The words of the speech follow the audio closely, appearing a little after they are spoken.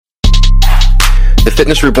The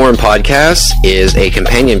Fitness Reborn podcast is a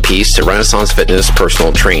companion piece to Renaissance Fitness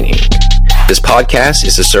personal training. This podcast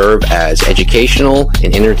is to serve as educational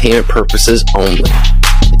and entertainment purposes only.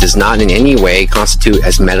 It does not in any way constitute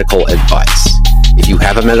as medical advice. If you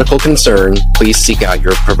have a medical concern, please seek out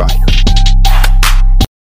your provider.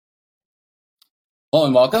 Hello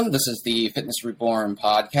and welcome. This is the Fitness Reborn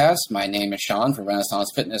podcast. My name is Sean from Renaissance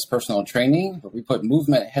Fitness Personal Training, where we put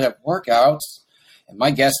movement ahead of workouts. And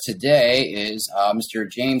my guest today is Mr.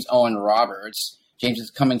 James Owen Roberts. James is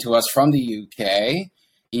coming to us from the UK.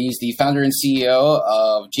 He's the founder and CEO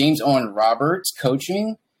of James Owen Roberts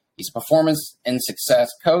Coaching. He's a performance and success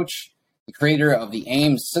coach, the creator of the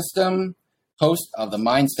AIM system, host of the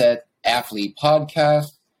Mindset Athlete podcast,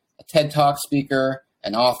 a TED Talk speaker,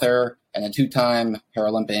 an author, and a two-time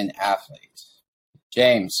Paralympian athlete.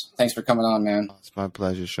 James, thanks for coming on, man. It's my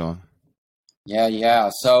pleasure, Sean.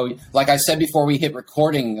 Yeah. So, like I said before we hit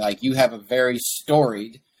recording, like you have a very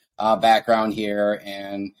storied background here,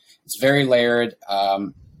 and it's very layered.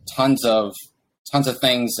 Tons of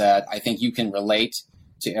things that I think you can relate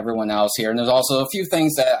to everyone else here, and there's also a few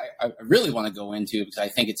things that I really want to go into because I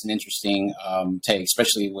think it's an interesting take,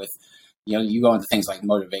 especially with you go into things like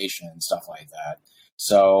motivation and stuff like that.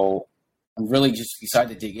 So I'm really just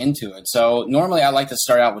excited to dig into it. So normally I like to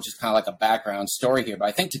start out with just kind of like a background story here, but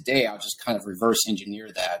I think today I'll just kind of reverse engineer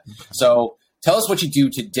that. So tell us what you do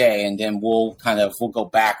today, and then we'll go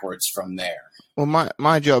backwards from there. Well,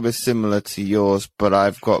 my job is similar to yours, but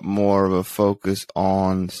I've got more of a focus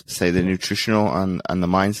on, say, the nutritional and the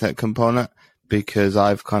mindset component, because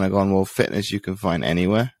I've kind of gone, well, fitness you can find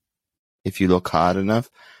anywhere if you look hard enough.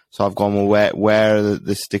 So I've gone, well, where are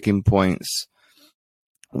the sticking points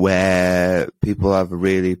where people have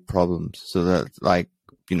really problems? So that, like,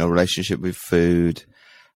 relationship with food,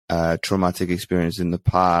 traumatic experience in the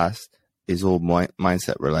past is all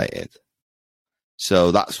mindset related.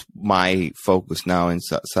 So that's my focus now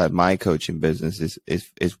inside my coaching business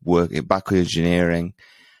is working backwards engineering.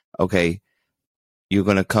 Okay, you're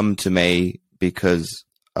going to come to me because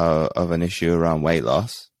of an issue around weight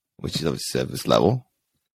loss, which is obviously surface level.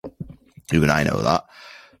 Even I know that.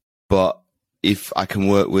 But if I can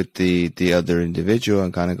work with the other individual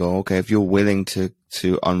and kind of go, okay, if you're willing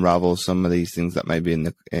to unravel some of these things that may be in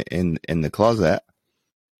the closet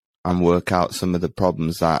and work out some of the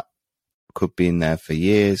problems that could be in there for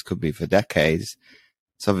years, could be for decades,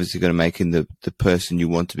 it's obviously going to make the person you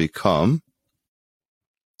want to become,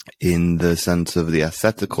 in the sense of the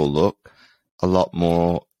aesthetical look, a lot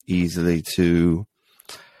more easily to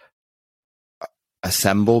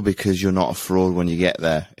assemble, because you're not a fraud when you get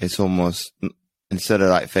there. It's almost, instead of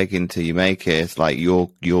like faking till you make it, it's like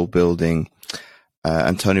you're building.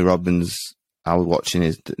 And Tony Robbins, I was watching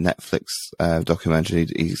his Netflix documentary.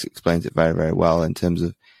 He explains it very, very well in terms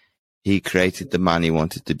of he created the man he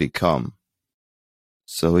wanted to become.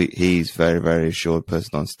 So he's very, very assured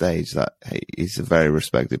person on stage that he's a very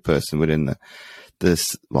respected person within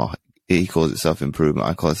this. Well, he calls it self-improvement.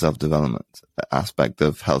 I call it self-development aspect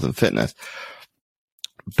of health and fitness.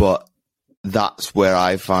 But that's where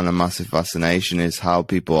I found a massive fascination, is how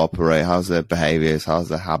people operate, how's their behaviors, how's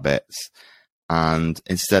their habits. And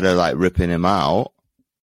instead of like ripping him out,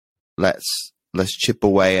 let's chip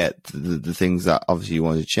away at the things that obviously you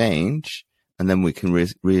want to change. And then we can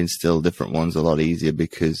reinstill different ones a lot easier,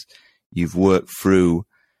 because you've worked through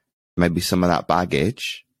maybe some of that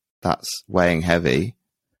baggage that's weighing heavy.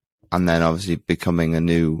 And then obviously becoming a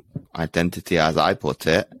new identity, as I put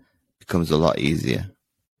it, becomes a lot easier.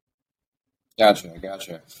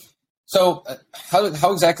 Gotcha. So,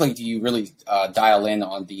 how exactly do you really dial in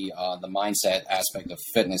on the mindset aspect of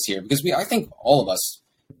fitness here? Because I think all of us,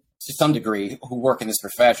 to some degree, who work in this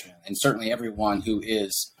profession, and certainly everyone who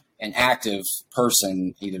is an active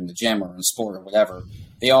person, either in the gym or in sport or whatever,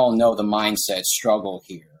 they all know the mindset struggle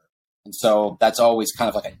here. And so that's always kind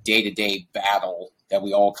of like a day-to-day battle that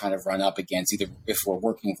we all kind of run up against, either if we're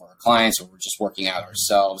working for our clients or we're just working out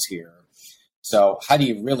ourselves here. So how do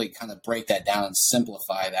you really kind of break that down and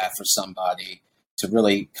simplify that for somebody to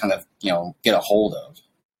really kind of, get a hold of?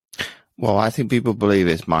 Well, I think people believe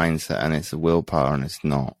it's mindset and it's a willpower, and it's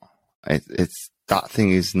not. It's that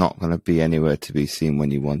thing is not going to be anywhere to be seen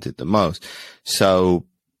when you want it the most. So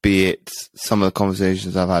be it some of the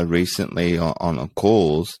conversations I've had recently on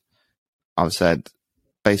calls, I've said,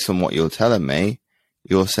 based on what you're telling me,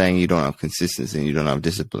 you're saying you don't have consistency and you don't have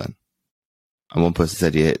discipline. And one person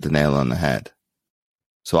said you hit the nail on the head.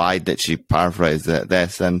 So I literally paraphrased their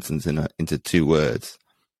sentence into 2 words.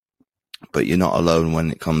 But you're not alone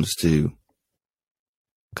when it comes to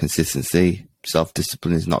consistency.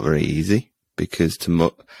 Self-discipline is not very easy, because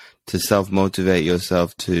to self-motivate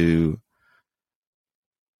yourself to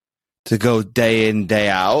to go day in, day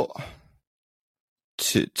out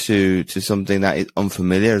to something that is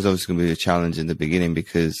unfamiliar is obviously going to be a challenge in the beginning,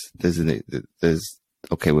 because there's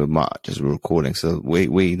okay, we're just recording, so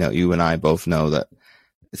we know, you and I both know that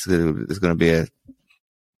there's going to be a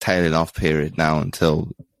tailing off period now until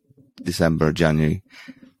December or January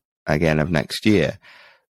again of next year.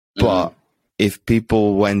 But if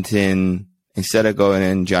people went in, instead of going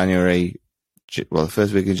in January, well, the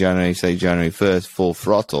first week of January, say January 1st, full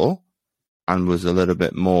throttle, and was a little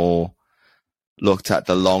bit more, looked at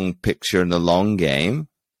the long picture and the long game,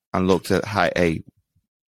 and looked at how, hey,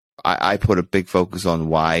 I put a big focus on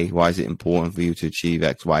why. Why is it important for you to achieve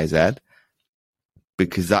X, Y, Z?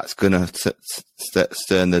 Because that's going to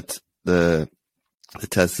stand the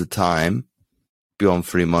test of time beyond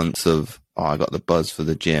 3 months of, oh, I got the buzz for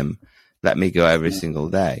the gym, let me go every single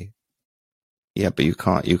day. Yeah, but you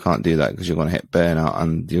can't do that, because you're going to hit burnout,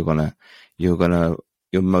 and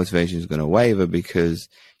your motivation is going to waver, because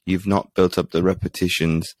you've not built up the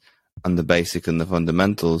repetitions and the basic and the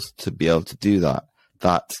fundamentals to be able to do that.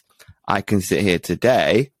 That I can sit here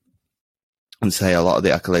today and say a lot of the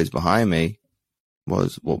accolades behind me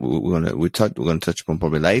was what we're going to touch upon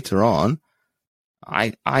probably later on.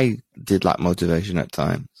 I did lack motivation at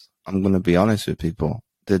times. I'm going to be honest with people.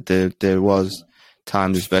 There was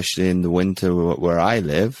times, especially in the winter where I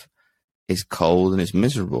live, it's cold and it's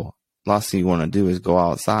miserable. Last thing you want to do is go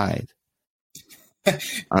outside.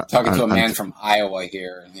 Talking to a man from Iowa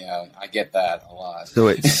here, yeah, I get that a lot. So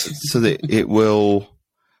it will.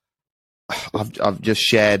 I've just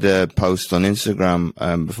shared a post on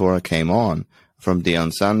Instagram before I came on from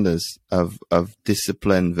Deion Sanders of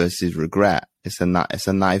discipline versus regret. It's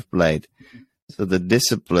a knife blade. So the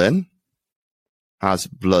discipline has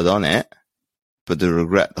blood on it, but the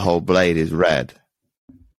regret, the whole blade is red.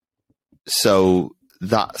 So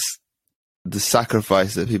that's the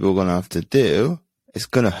sacrifice that people are going to have to do. It's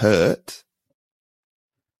going to hurt.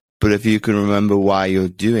 But if you can remember why you're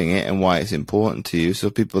doing it and why it's important to you,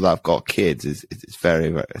 so people that have got kids, it's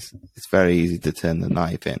very easy to turn the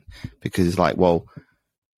knife in, because it's like, well,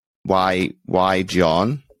 why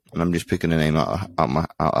John? And I'm just picking a name out of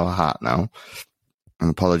a hat now. And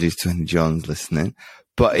apologies to any Johns listening.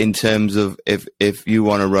 But in terms of if you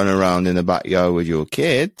want to run around in the backyard with your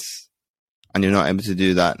kids and you're not able to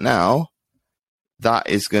do that now, that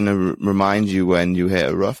is going to remind you when you hit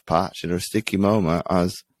a rough patch or a sticky moment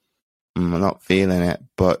as, I'm not feeling it.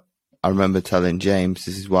 But I remember telling James,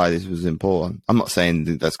 this is why this was important. I'm not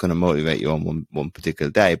saying that's going to motivate you on one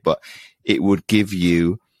particular day, but it would give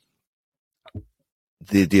you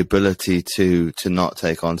the ability to not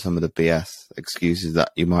take on some of the BS excuses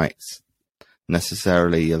that you might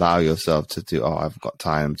necessarily allow yourself to do. Oh, I've got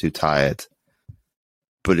time, I'm too tired.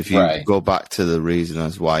 But if you go back to the reason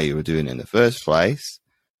as why you were doing it in the first place,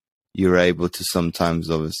 you're able to sometimes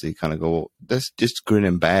obviously kind of go, well, let's just grin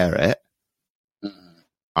and bear it. Mm-hmm.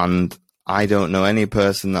 And I don't know any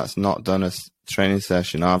person that's not done a training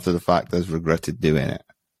session after the fact that's regretted doing it.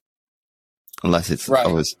 Unless it's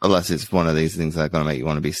one of these things that are going to make you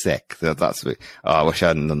want to be sick. That's I wish I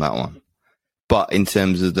hadn't done that one. But in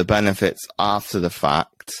terms of the benefits after the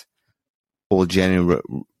fact, all genuine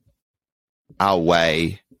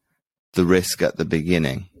outweigh the risk at the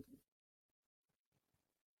beginning.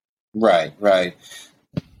 Right.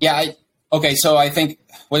 Yeah. Okay. So I think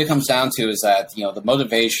what it comes down to is that, the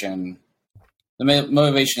motivation,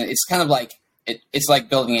 it's kind of like, it's like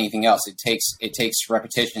building anything else. It takes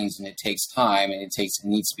repetitions, and it takes time, and it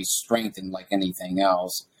needs to be strengthened like anything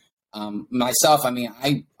else. Myself,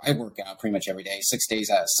 I work out pretty much every day, 6 days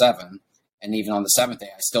out of 7. And even on the 7th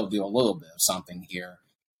day, I still do a little bit of something here.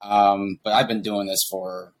 But I've been doing this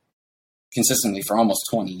consistently for almost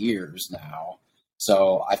 20 years now.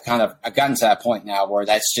 So I've gotten to that point now where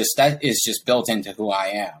that is just built into who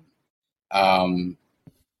I am.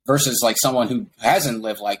 Versus like someone who hasn't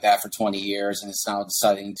lived like that for 20 years and is now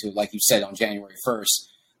deciding to, like you said, on January 1st,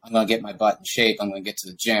 I'm going to get my butt in shape. I'm going to get to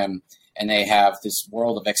the gym. And they have this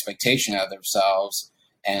world of expectation out of themselves.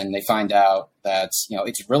 And they find out that,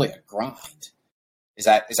 it's really a grind. Is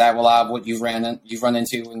that a lot of what you've run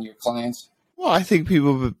into in your clients? Well, I think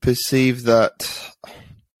people perceive that.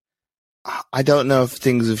 I don't know if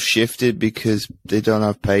things have shifted because they don't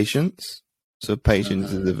have patience. So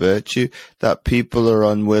patience is a virtue that people are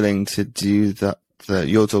unwilling to do that.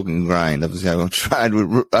 You're talking grind. Obviously, I would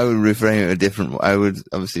reframe it a different. I would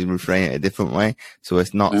obviously reframe it a different way. So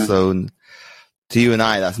it's not so. To you and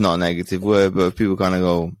I, that's not a negative word, but people kind of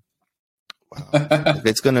go, well, if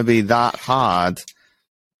it's going to be that hard,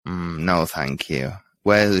 no, thank you.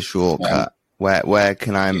 Where's the shortcut? Where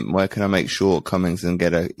can I make shortcomings and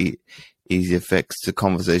get a easier fix? To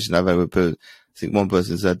conversation I've had with people. I think one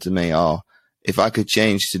person said to me, "Oh, if I could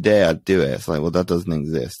change today, I'd do it." It's like, well, that doesn't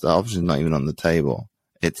exist. The option's not even on the table.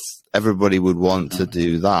 It's everybody would want to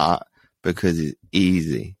do that because it's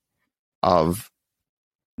easy.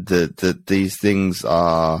 These things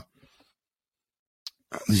are.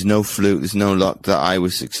 There's no fluke. There's no luck that I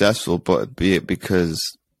was successful, but be it because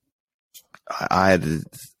I had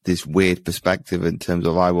this weird perspective in terms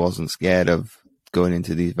of I wasn't scared of going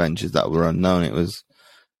into these ventures that were unknown. It was,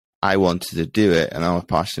 I wanted to do it and I was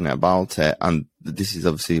passionate about it. And this is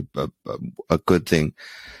obviously a good thing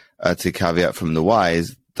to caveat from the why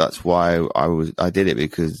is that's why I did it,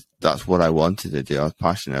 because that's what I wanted to do. I was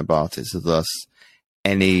passionate about it. So thus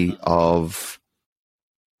any of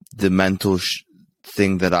the mental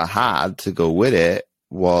thing that I had to go with it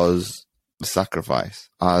was a sacrifice.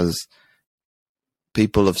 As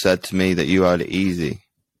people have said to me that you had it easy.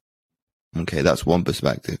 Okay, that's one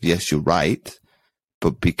perspective. Yes, you're right,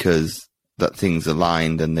 but because that things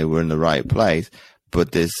aligned and they were in the right place.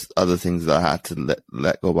 But there's other things that I had to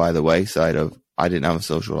let go by the wayside of. I didn't have a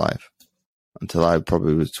social life until I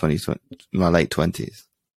probably was my late 20s,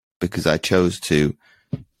 because I chose to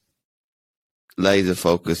laser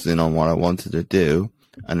focus in on what I wanted to do.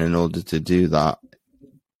 And in order to do that,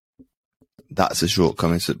 that's a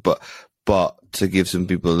shortcoming. So, but to give some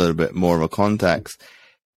people a little bit more of a context,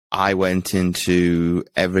 I went into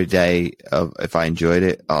every day of, if I enjoyed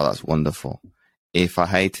it, oh, that's wonderful. If I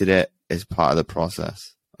hated it, it's part of the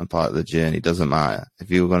process and part of the journey. It doesn't matter. If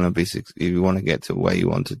you're going to if you want to get to where you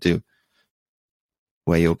want to do,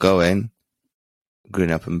 where you're going,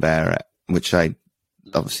 grin up and bear it, which I,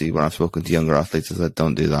 obviously when I've spoken to younger athletes, I said,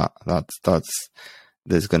 don't do that. That's,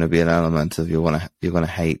 there's going to be an element of you're going to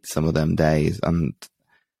hate some of them days. And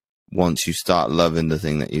once you start loving the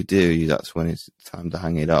thing that you do, that's when it's time to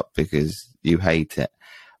hang it up because you hate it.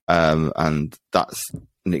 And that's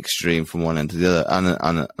an extreme from one end to the other.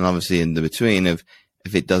 And obviously in the between of,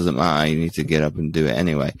 if it doesn't matter, you need to get up and do it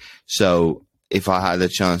anyway. So if I had a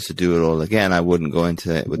chance to do it all again, I wouldn't go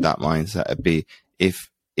into it with that mindset. It'd be,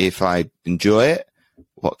 if I enjoy it,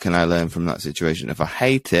 what can I learn from that situation? If I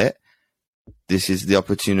hate it, this is the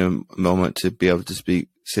opportune moment to be able to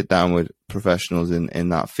sit down with professionals in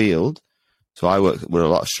that field. So I work with a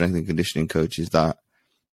lot of strength and conditioning coaches that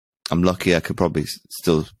I'm lucky I could probably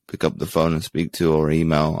still pick up the phone and speak to, or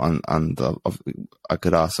email, and I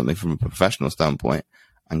could ask something from a professional standpoint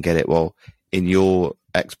and get it. Well, in your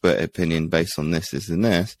expert opinion, based on this, and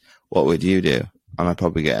this, what would you do? And I'd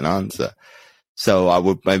probably get an answer. So I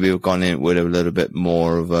would maybe have gone in with a little bit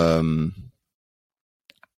more of a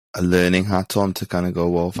learning hat on to kind of go,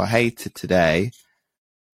 well, if I hate it today,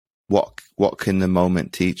 what can the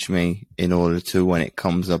moment teach me in order to, when it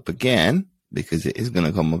comes up again, because it is going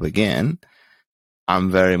to come up again,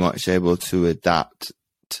 I'm very much able to adapt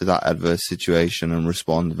to that adverse situation and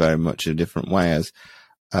respond very much in a different way. As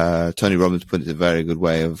Tony Robbins put it, a very good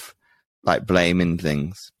way of like blaming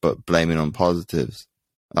things, but blaming on positives.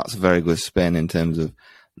 That's a very good spin in terms of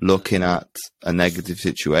looking at a negative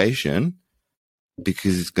situation,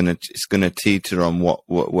 because it's gonna teeter on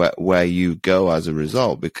where you go as a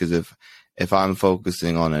result. Because if I'm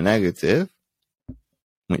focusing on a negative,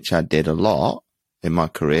 which I did a lot in my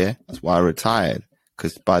career, that's why I retired.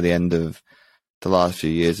 Because by the end of the last few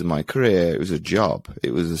years of my career, it was a job.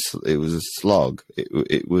 It was a slog.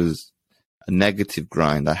 It was a negative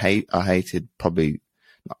grind. I hated probably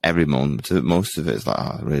not every moment, but most of it is like,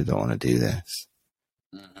 oh, I really don't want to do this.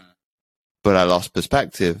 Mm-hmm. But I lost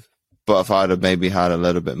perspective. But if I'd have maybe had a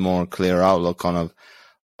little bit more clear outlook on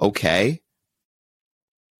okay,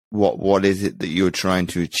 what is it that you're trying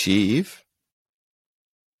to achieve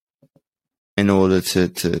in order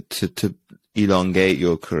to elongate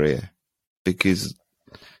your career? Because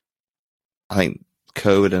I think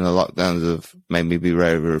COVID and the lockdowns have made me be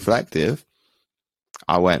very reflective.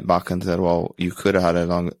 I went back and said, well, you could have had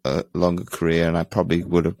a longer career, and I probably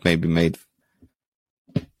would have maybe made,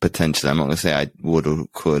 potentially, I'm not going to say I would or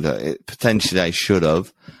could, potentially I should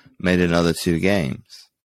have made another 2 games.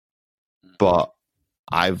 But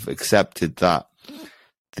I've accepted that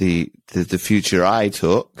the future I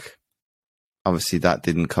took, obviously that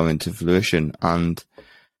didn't come into fruition. And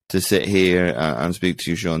to sit here and speak to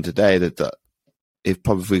you, Sean, today, that if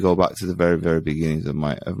we go back to the very, very beginnings of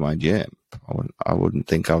my gym, I wouldn't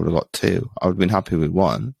think I would have got 2. I would have been happy with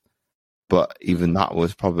 1, but even that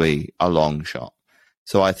was probably a long shot.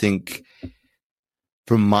 So I think,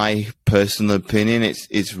 from my personal opinion, it's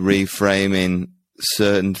reframing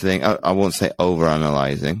certain things. I won't say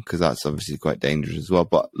overanalyzing, because that's obviously quite dangerous as well,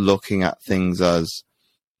 but looking at things as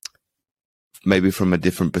maybe from a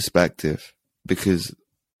different perspective, because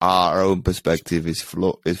our own perspective is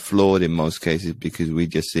flawed in most cases, because we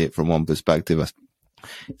just see it from one perspective.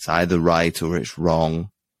 It's either right or it's wrong.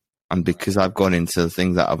 And because I've gone into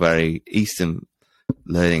things that are very Eastern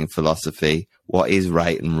learning philosophy, what is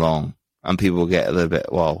right and wrong? And people get a little bit,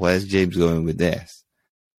 well, where's James going with this?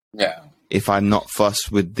 Yeah. If I'm not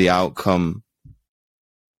fussed with the outcome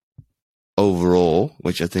overall,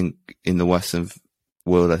 which I think in the Western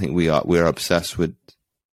world, I think we're obsessed with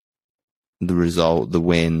the result, the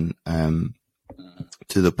win,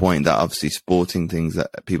 to the point that obviously sporting things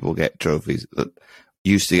that people get trophies, that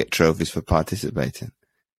used to get trophies for participating.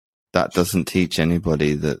 That doesn't teach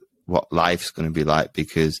anybody that what life's going to be like,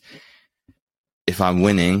 because if I'm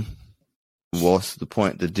winning, what's the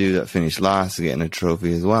point? The dude that finished last is getting a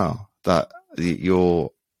trophy as well. And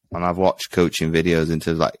I've watched coaching videos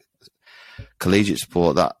into like collegiate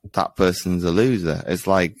sport, that person's a loser. It's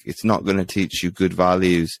like, it's not going to teach you good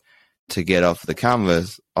values to get off the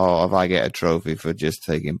canvas. Or if I get a trophy for just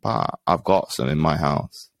taking part, I've got some in my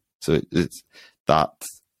house. So it's that,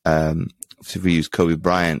 if we use Kobe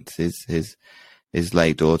Bryant, his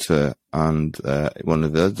late daughter and one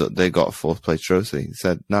of the others, they got a fourth place trophy. He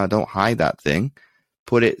said, no, don't hide that thing.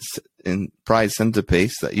 Put it in prize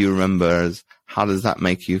centerpiece that you remember as, how does that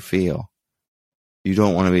make you feel? You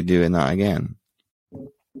don't want to be doing that again.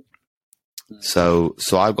 So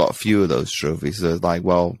I've got a few of those trophies. So it's like,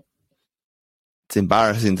 well, it's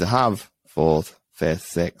embarrassing to have fourth, fifth,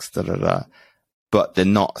 sixth, but they're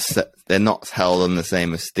not held on the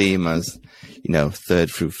same esteem as, third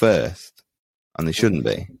through first, and they shouldn't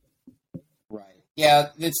be. Right. Yeah,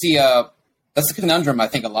 that's the conundrum I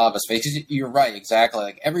think a lot of us face. You're right, exactly.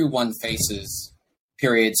 Like everyone faces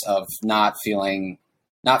periods of not feeling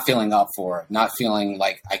up for it, not feeling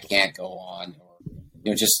like I can't go on,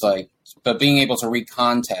 or just like, but being able to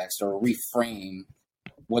recontext or reframe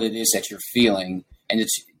what it is that you're feeling, and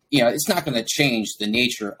it's not going to change the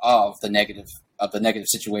nature of the negative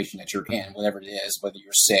situation that you're in, whatever it is, whether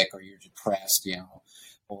you're sick or you're depressed,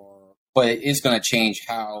 but it is going to change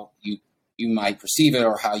how you might perceive it,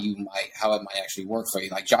 or how it might actually work for you.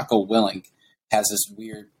 Like Jocko Willink has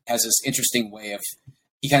this interesting way of,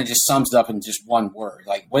 he kind of just sums it up in just one word,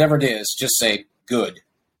 like whatever it is, just say good.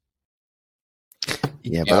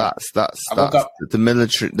 Yeah, but that's the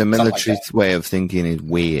military like way of thinking is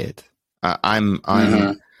weird. I'm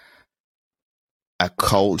a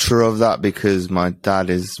culture of that, because my dad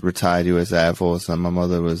is retired US Air Force and my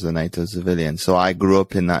mother was a NATO civilian. So I grew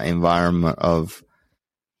up in that environment of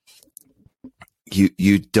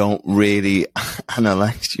you don't really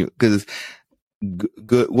analyze you, because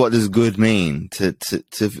good. What does good mean? To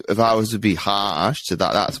if I was to be harsh to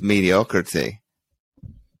that's mediocrity.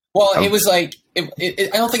 Well, it was like I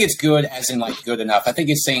don't think it's good as in like good enough. I think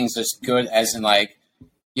it's saying it's just good as in like,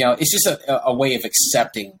 it's just a way of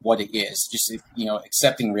accepting what it is, just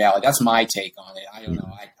accepting reality. That's my take on it. I don't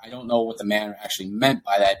know. I don't know what the man actually meant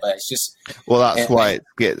by that, but it's just. Well, that's why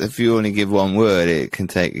if you only give one word, it can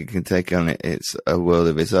take on it's a world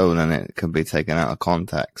of its own, and it can be taken out of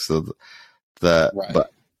context. So right.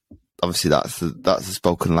 But obviously that's the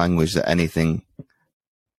spoken language that anything.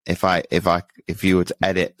 If you were to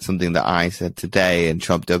edit something that I said today and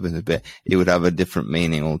chopped up in a bit, it would have a different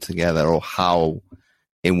meaning altogether, or how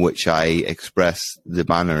in which I express the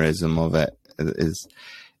mannerism of it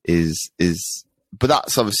is. But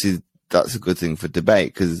that's obviously a good thing for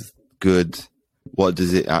debate, because good, what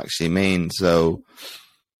does it actually mean? So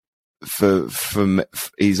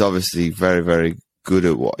he's obviously very, very good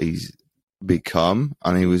at what he's become,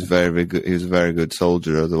 and he was very, very good. He was a very good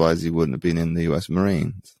soldier. Otherwise, he wouldn't have been in the US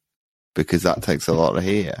Marines, because that takes a lot to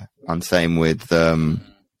hear. And same with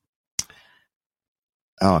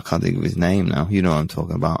I can't think of his name now. You know what I'm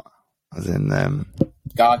talking about. As in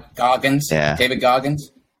Goggins. Yeah. David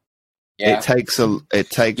Goggins. Yeah. It takes a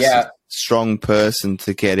strong person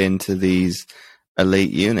to get into these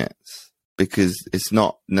elite units, because it's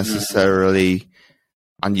not necessarily,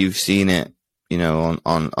 and you've seen it,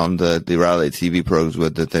 on the reality TV programs where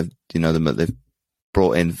they've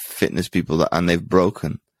brought in fitness people and they've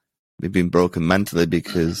been broken mentally,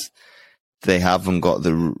 because they haven't got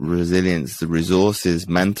the resilience, the resources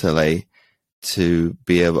mentally to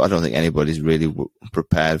be able. I don't think anybody's really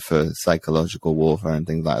prepared for psychological warfare and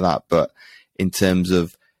things like that. But in terms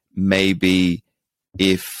of maybe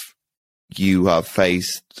if you have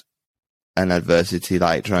faced an adversity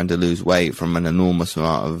like trying to lose weight from an enormous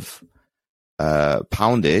amount of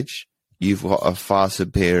poundage, you've got a far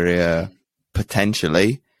superior,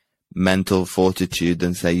 potentially, mental fortitude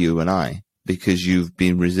than, say, you and I, because you've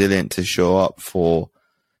been resilient to show up for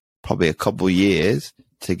probably a couple of years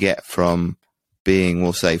to get from being,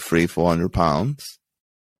 we'll say, 300-400 pounds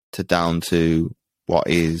to down to what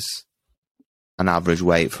is an average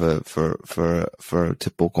weight for a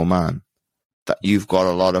typical man. That you've got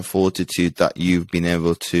a lot of fortitude that you've been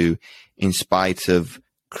able to, in spite of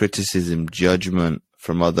criticism, judgment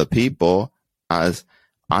from other people, as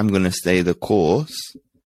I'm going to stay the course.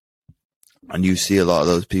 And you see a lot of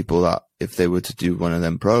those people that if they were to do one of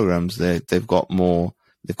them programs, they've got more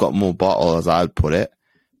bottle, as I'd put it,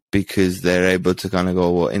 because they're able to kind of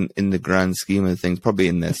go, well, in the grand scheme of things, probably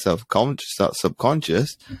in their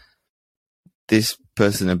subconscious, this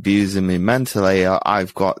person abusing me mentally,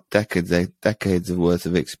 I've got decades of worth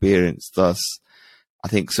of experience. Thus, I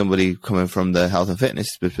think somebody coming from the health and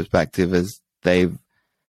fitness perspective, as it's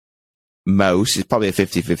probably a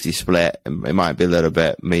 50-50 split. It might be a little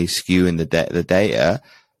bit me skewing the data,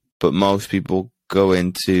 but most people go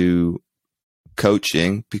into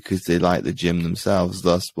coaching because they like the gym themselves.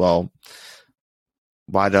 Thus, well,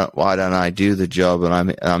 why don't I do the job?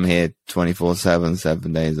 And I'm here 24/7,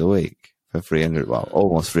 7 days a week for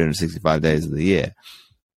almost 365 days of the year.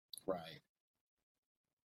 Right.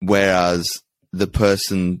 Whereas the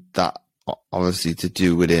person that obviously to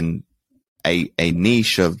do within a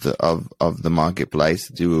niche of the marketplace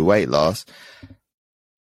to do with weight loss,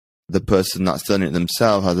 the person that's done it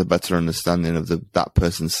themselves has a better understanding of that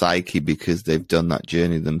person's psyche because they've done that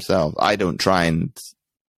journey themselves. I don't try and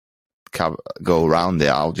go around it.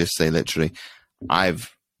 I'll just say literally,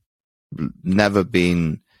 I've never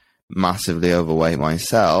been massively overweight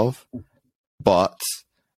myself, but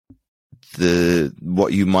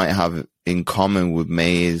what you might have in common with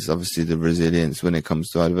me is obviously the resilience when it comes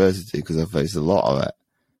to adversity, because I faced a lot of it.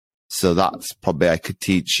 So that's probably, I could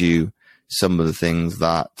teach you some of the things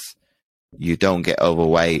that you don't get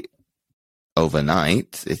overweight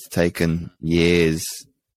overnight. It's taken years,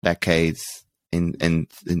 decades in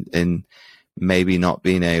maybe not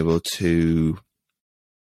being able to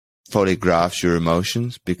fully grasp your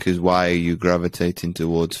emotions, because why are you gravitating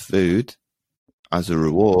towards food as a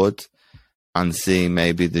reward and seeing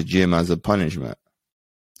maybe the gym as a punishment?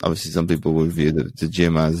 Obviously, some people will view the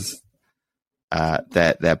gym as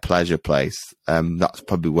their pleasure place. That's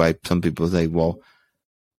probably why some people say, well,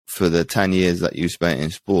 for the 10 years that you spent in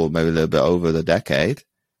sport, maybe a little bit over the decade,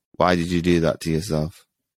 why did you do that to yourself?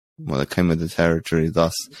 Well, it came with the territory.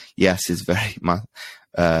 Thus, yes, it's very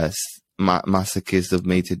masochist of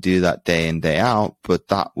me to do that day in, day out, but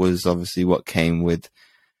that was obviously what came with,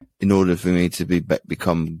 in order for me to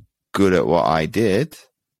become good at what I did,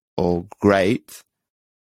 or great,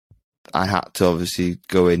 I had to obviously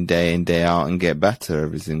go in, day out, and get better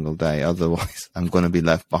every single day. Otherwise, I'm going to be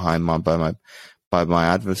left behind by my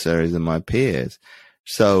adversaries and my peers.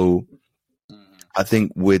 So I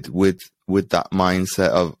think with that mindset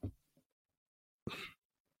of,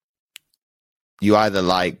 you either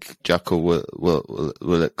like Jocko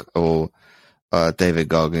Willink or David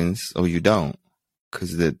Goggins, or you don't,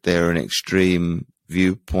 because they're an extreme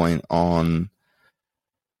viewpoint on.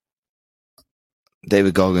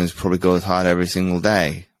 David Goggins probably goes hard every single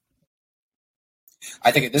day.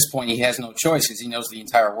 I think at this point he has no choice because he knows the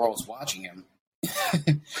entire world is watching him.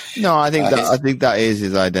 No, I think that is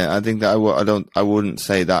his identity. I think that I wouldn't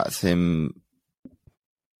say that's him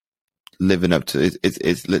living up to it.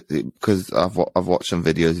 It's because I've watched some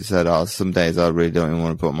videos. He said, "Oh, some days I really don't even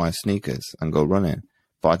want to put my sneakers and go running,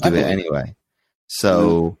 but I do it anyway."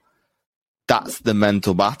 So that's the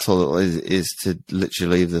mental battle, is to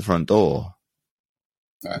literally leave the front door,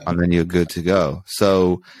 and then you're good to go.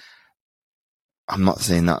 So I'm not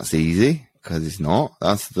saying that's easy, because it's not.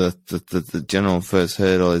 That's the general first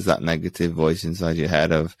hurdle, is that negative voice inside your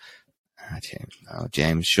head of,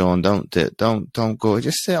 James, Sean, don't go.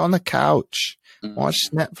 Just sit on the couch, watch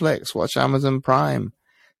Netflix, watch Amazon Prime.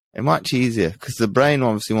 It's much easier, because the brain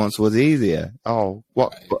obviously wants what's easier.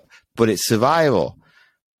 But it's survival.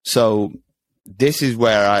 So this is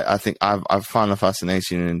where I think I've found a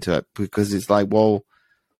fascination into it, because it's like, well,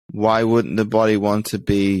 why wouldn't the body want to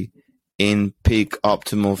be in peak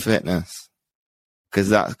optimal fitness? Because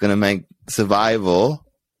that's going to make survival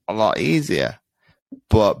a lot easier.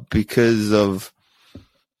 But because of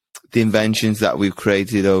the inventions that we've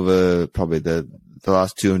created over probably the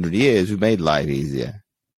last 200 years, we've made life easier.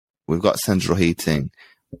 We've got central heating.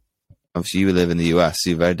 Obviously, you live in the US,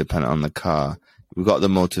 so you're very dependent on the car. We've got the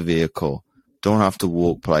motor vehicle. Don't have to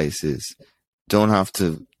walk places. Don't have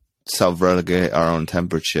to self-relegate our own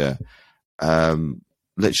temperature.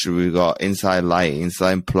 Literally, we've got inside lighting,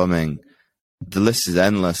 inside plumbing. The list is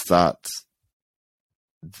endless. That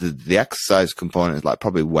the exercise component is like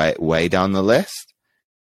probably way down the list.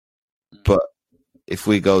 But if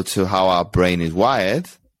we go to how our brain is wired,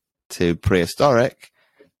 to prehistoric,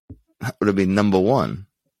 that would have been number one.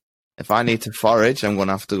 If I need to forage, I'm going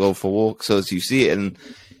to have to go for walks. So as you see it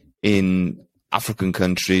in African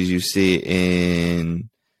countries, you see it in,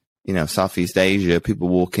 Southeast Asia, people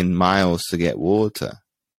walking miles to get water.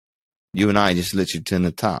 You and I just literally turn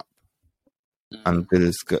the tap. And good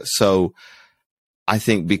as good. So I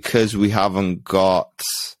think because we haven't got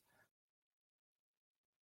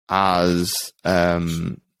as, how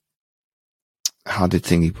did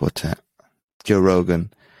Thingy put it? Joe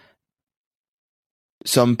Rogan.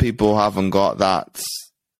 Some people haven't got that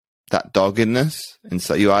doggedness, and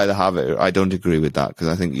so you either have it or I don't agree with that, because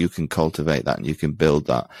I think you can cultivate that and you can build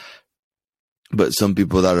that. But some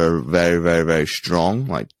people that are very, very, very strong,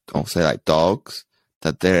 like I'll say like dogs,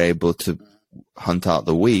 that they're able to hunt out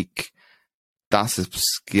the weak. That's a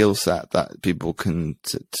skill set that people can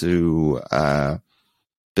to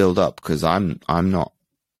build up, because I'm not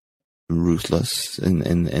ruthless in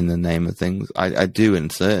the name of things. I do in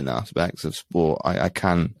certain aspects of sport. I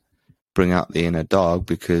can bring out the inner dog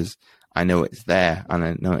because I know it's there, and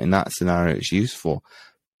I know in that scenario it's useful.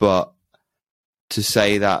 But to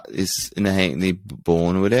say that is innately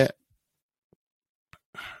born with it,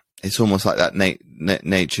 it's almost like that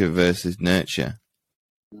nature versus nurture.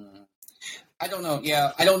 I don't know.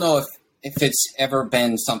 Yeah, I don't know if it's ever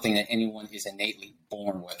been something that anyone is innately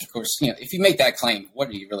born with. Of course, if you make that claim, what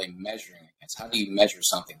are you really measuring against? How do you measure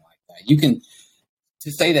something like that? You can,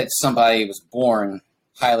 to say that somebody was born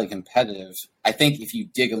highly competitive, I think if you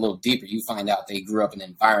dig a little deeper, you find out they grew up in an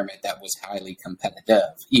environment that was highly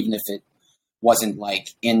competitive, even if it wasn't like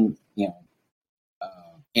in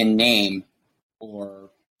name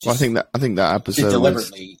or. Well, I think that episode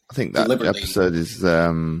deliberately. I think that episode is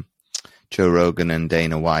Joe Rogan and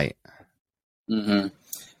Dana White. Mm-hmm.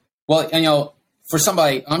 Well, for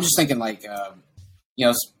somebody, I'm just thinking like,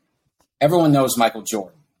 everyone knows Michael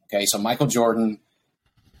Jordan. Okay, so Michael Jordan,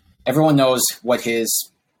 everyone knows what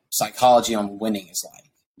his psychology on winning is like.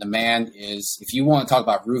 The man is, if you want to talk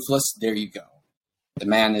about ruthless, there you go. The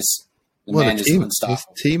man is unstoppable. His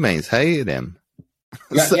teammates hated him.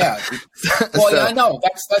 Yeah. Well, yeah, I know.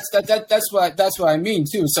 That's what I mean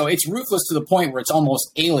too. So it's ruthless to the point where it's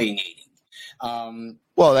almost alienating.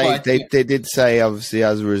 They did say, obviously,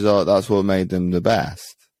 as a result, that's what made them the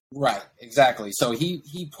best. Right, exactly. So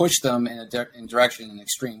he pushed them in a direction in an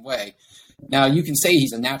extreme way. Now, you can say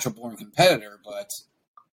he's a natural-born competitor, but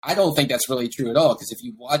I don't think that's really true at all, because if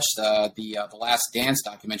you watch the Last Dance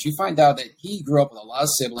documentary, you find out that he grew up with a lot of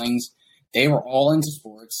siblings. They were all into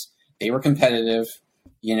sports. They were competitive,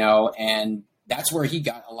 and that's where he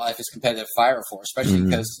got a lot of his competitive fire for, especially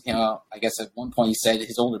because, I guess at one point he said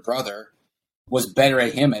his older brother was better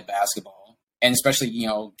at him at basketball, and especially,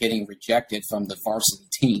 getting rejected from the varsity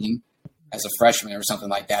team as a freshman or something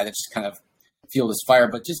like that. It just kind of fueled his fire.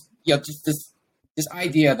 But just this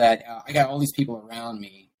idea that I got all these people around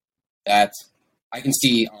me that I can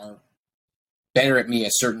see are better at me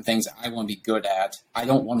at certain things that I want to be good at. I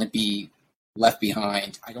don't want to be left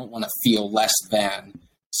behind. I don't want to feel less than.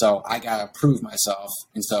 So I gotta prove myself.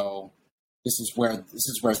 And so this is where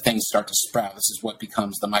things start to sprout. This is what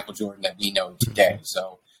becomes the Michael Jordan that we know today.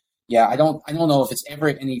 So yeah, I don't know if it's ever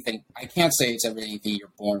anything. I can't say it's ever anything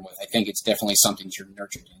you're born with. I think it's definitely something you're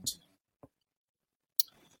nurtured into.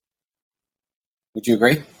 Would you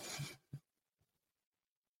agree?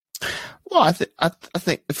 Well, I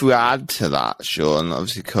think if we add to that, sure, and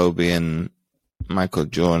obviously Kobe and Michael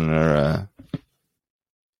Jordan are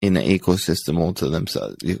in an ecosystem all to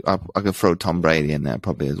themselves. I could throw Tom Brady in there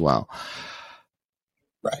probably as well.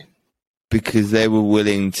 Right. Because they were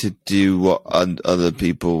willing to do what other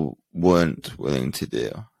people weren't willing to do.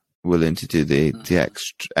 Willing to do the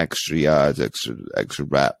extra yards, extra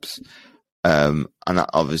reps. And that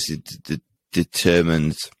obviously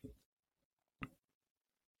determines,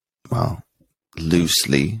 well,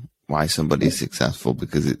 loosely why somebody's successful,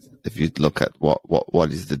 because if you look at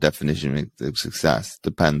what is the definition of success,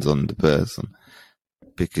 depends on the person.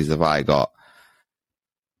 Because if I got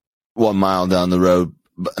 1 mile down the road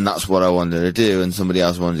and that's what I wanted to do, and somebody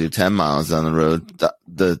else wanted to do 10 miles down the road, that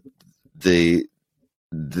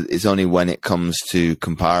it's only when it comes to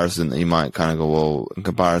comparison that you might kind of go, well, in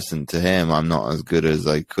comparison to him, I'm not as good as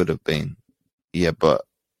I could have been. Yeah, but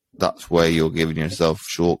that's where you're giving yourself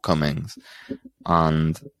shortcomings.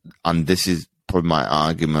 And this is probably my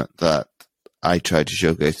argument that I try to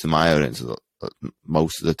showcase to my audience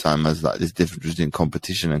most of the time, as that there's difference between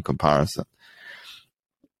competition and comparison.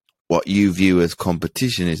 What you view as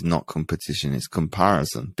competition is not competition, it's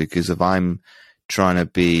comparison. Because if I'm trying to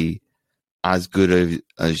be as good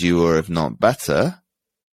as you, or if not better,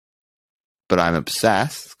 but I'm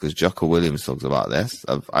obsessed because Jocko Williams talks about this.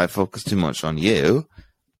 I focus too much on you,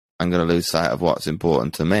 I'm going to lose sight of what's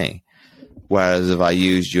important to me. Whereas if I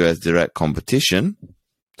used you as direct competition,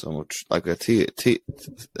 so much like a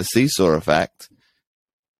seesaw effect,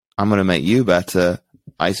 I'm going to make you better,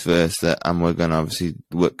 vice versa, and we're going to obviously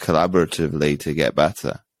work collaboratively to get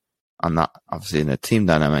better. And that, obviously, in a team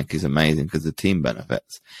dynamic is amazing because the team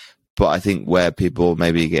benefits. But I think where people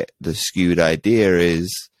maybe get the skewed idea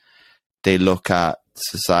is they look at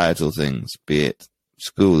societal things, be it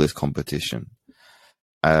school is competition,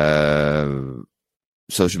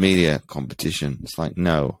 social media competition. It's like,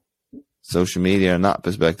 no. Social media in that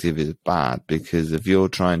perspective is bad because if you're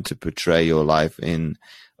trying to portray your life in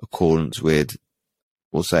accordance with,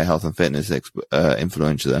 we'll say, health and fitness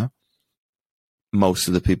influencer, most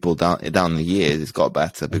of the people down the years, it's got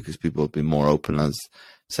better because people have been more open as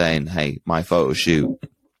saying, hey, my photo shoot,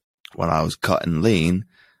 when I was cutting lean,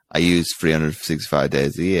 I used 365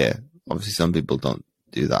 days a year. Obviously, some people don't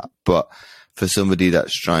do that. But for somebody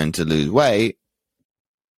that's trying to lose weight,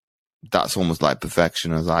 that's almost like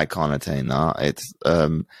perfection, as I can't attain that. It's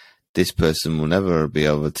this person will never be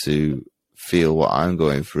able to feel what I'm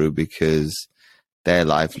going through because their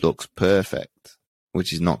life looks perfect,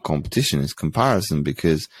 which is not competition, it's comparison,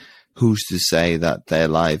 because who's to say that their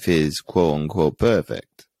life is quote unquote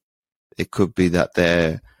perfect? It could be that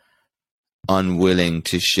they're unwilling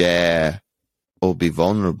to share or be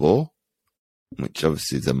vulnerable, which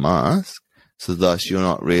obviously is a mask. So thus you're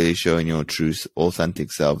not really showing your true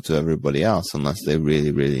authentic self to everybody else unless they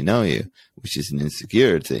really, really know you, which is an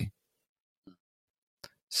insecurity.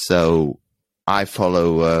 So I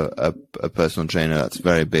follow a personal trainer that's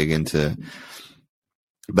very big into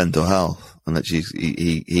mental health, and that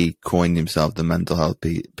he coined himself the mental health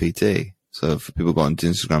PT. So if people go onto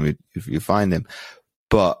Instagram, you find him.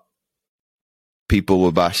 But people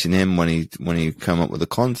were bashing him when he came up with a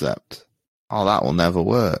concept. Oh, that will never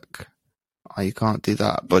work. Oh, you can't do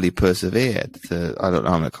that. But he persevered. I don't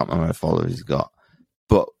know, I can't remember how many followers he's got.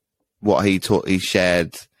 But what he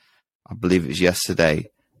shared, I believe it was yesterday,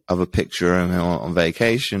 of a picture of him on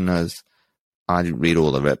vacation. As I didn't read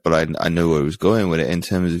all of it, but I knew where he was going with it. In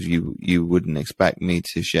terms of you wouldn't expect me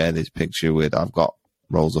to share this picture with. I've got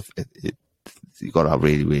rolls of it. You got to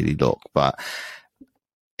really, really look, but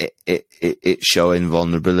it's showing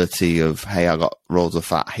vulnerability of, hey, I got rolls of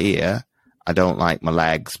fat here. I don't like my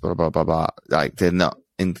legs, blah, blah, blah, blah. Like, they're not,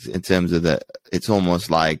 in terms of the, it's almost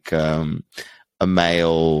like a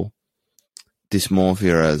male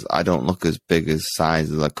dysmorphia, as I don't look as big as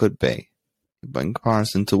size as I could be. But in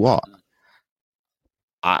comparison to what?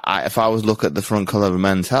 If I was look at the front cover of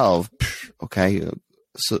Men's Health, okay,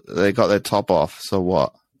 so they got their top off, so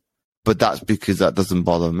what? But that's because that doesn't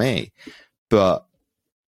bother me. But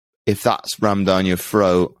if that's rammed down your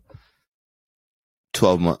throat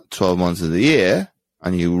 12 months of the year,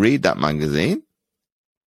 and you read that magazine,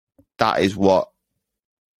 that is what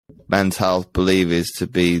Men's Health believe is to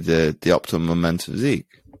be the optimum men's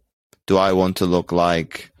physique. Do I want to look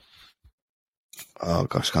like, oh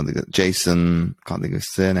gosh, can't think of Jason, can't think of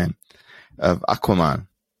his surname, of Aquaman?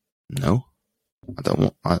 No, I don't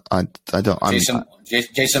want. I don't.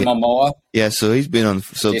 Jason Momoa. Yeah, so he's been on.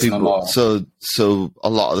 So Jason people. Momoa. So a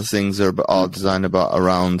lot of the things are designed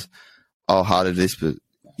around. Oh, how did this?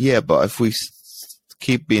 Yeah, but if we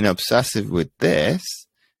keep being obsessive with this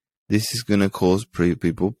is going to cause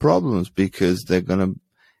people problems because they're going to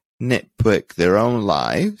nitpick their own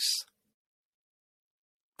lives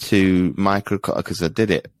to because I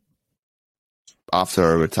did it after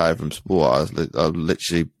I retired from sport. I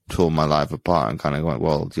literally tore my life apart and kind of went,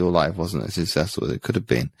 well, your life wasn't as successful as it could have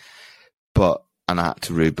been, and I had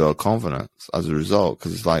to rebuild confidence as a result,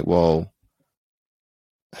 because it's like, well,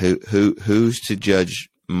 who's to judge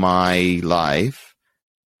my life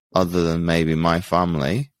other than maybe my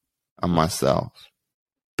family and myself?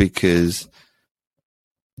 Because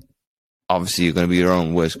obviously you're going to be your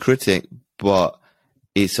own worst critic, but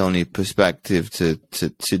it's only perspective to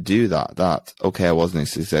do that. Okay, I wasn't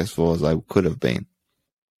as successful as I could have been.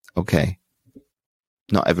 Okay.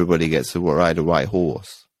 Not everybody gets to ride a white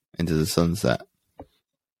horse into the sunset.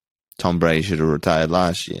 Tom Brady should have retired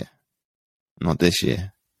last year, not this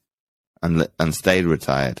year, and stayed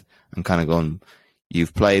retired, and kind of gone,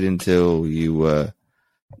 you've played until you were,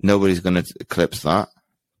 nobody's going to eclipse that,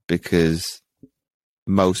 because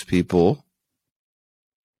most people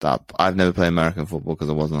that, I've never played American football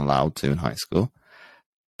because I wasn't allowed to in high school,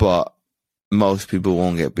 but most people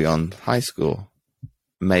won't get beyond high school,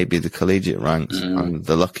 maybe the collegiate ranks, and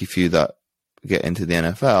the lucky few that get into the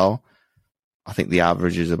NFL, I think the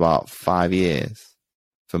average is about 5 years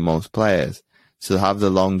for most players. So to have the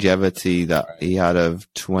longevity that he had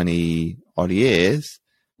of 20 odd years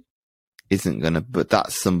isn't going to, but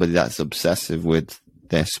that's somebody that's obsessive with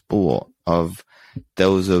their sport. Of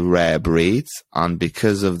those are rare breeds, and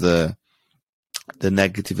because of the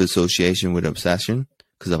negative association with obsession,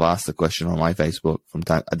 because I've asked the question on my Facebook from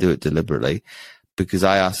time, I do it deliberately, because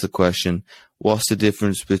I ask the question, what's the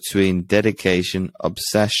difference between dedication,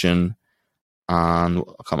 obsession, and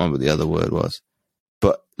I can't remember what the other word was,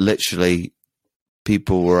 but literally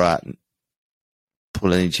people were at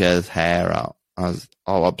pulling each other's hair out as,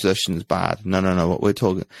 oh, obsession is bad. No. What we're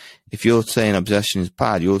talking, if you're saying obsession is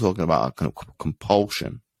bad, you're talking about a kind of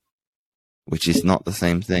compulsion, which is not the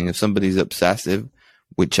same thing. If somebody's obsessive,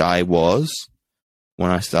 which I was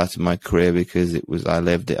when I started my career, because it was, I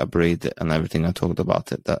lived it, I breathed it, and everything, I talked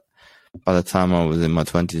about it, that by the time I was in my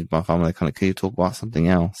 20s, my family kind of, can you talk about something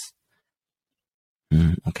else?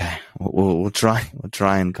 Okay, we'll try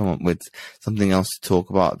and come up with something else to talk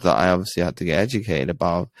about that I obviously had to get educated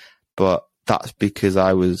about, but that's because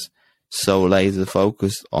I was so laser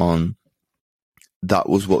focused on that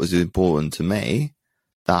was what was important to me,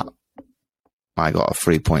 that I got a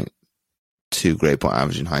 3.2 grade point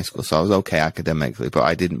average in high school. So I was okay academically, but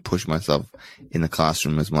I didn't push myself in the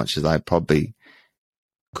classroom as much as I probably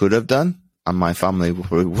could have done, and my family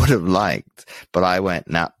would have liked. But I went,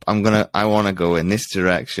 nah, I want to go in this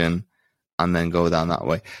direction and then go down that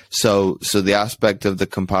way. So the aspect of the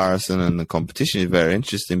comparison and the competition is very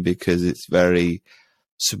interesting, because it's very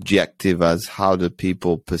subjective as how do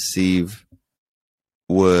people perceive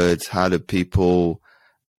words, how do people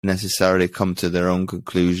necessarily come to their own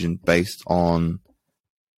conclusion based on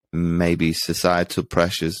maybe societal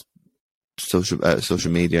pressures,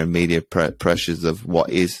 social media and media pressures of what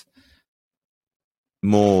is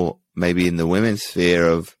more maybe in the women's sphere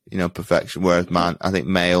of, perfection, whereas I think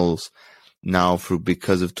males now,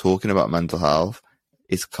 because of talking about mental health,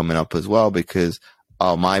 it's coming up as well, because,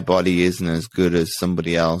 oh, my body isn't as good as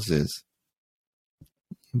somebody else's.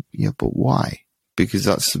 Yeah, but why? Because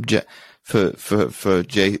that's for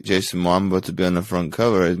Jason Momoa to be on the front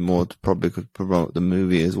cover is more to probably could promote the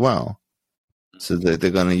movie as well. So they're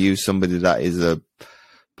going to use somebody that is a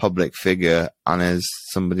public figure and as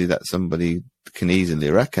somebody that somebody can easily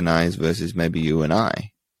recognize versus maybe you and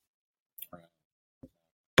I.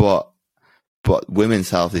 But women's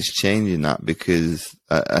health is changing that, because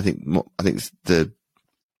I think the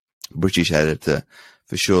British editor,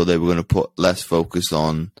 for sure, they were going to put less focus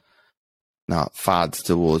on fads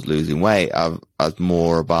towards losing weight, as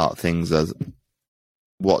more about things as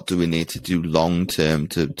what do we need to do long term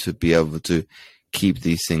to be able to keep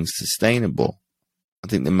these things sustainable. I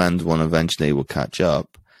think the men's one eventually will catch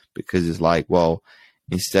up, because it's like, well,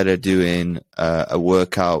 instead of doing a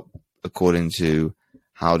workout according to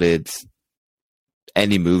how did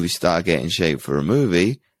any movie star get in shape for a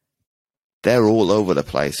movie, they're all over the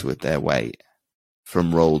place with their weight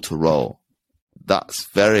from role to role. That's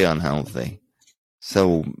very unhealthy.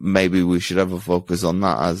 So maybe we should have a focus on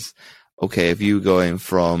that as, okay, if you go in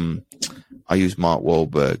from, I use Mark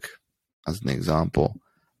Wahlberg as an example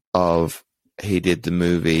of, he did the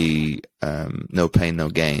movie No Pain, No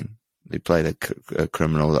Gain. He played a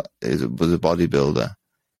criminal that was a bodybuilder.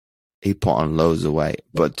 He put on loads of weight,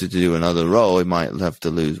 but to do another role, he might have to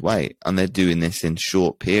lose weight. And they're doing this in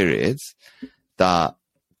short periods. That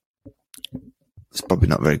it's probably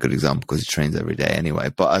not a very good example because he trains every day anyway.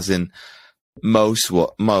 But as in most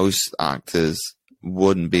actors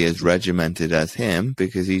wouldn't be as regimented as him,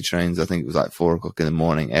 because he trains, I think it was like 4 o'clock in the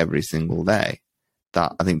morning every single day.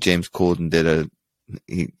 That I think James Corden did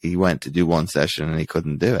he went to do one session and he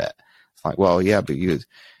couldn't do it. It's like, well, yeah, but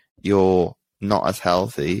you're not as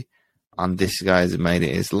healthy, and this guy's made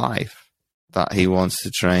it his life that he wants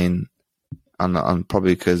to train, and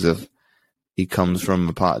probably because of he comes from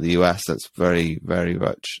a part of the US that's very, very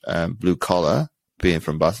much blue collar, being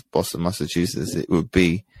from Boston, Massachusetts. It would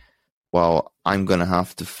be, well, I'm going to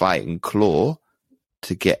have to fight and claw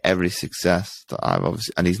to get every success that I've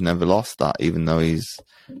obviously, and he's never lost that, even though he's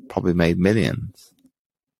probably made millions.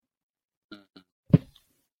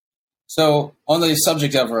 So on the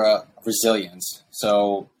subject of resilience,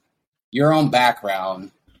 so your own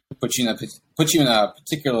background puts you in a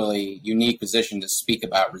particularly unique position to speak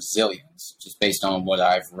about resilience, just based on what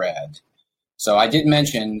I've read. So I did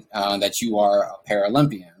mention that you are a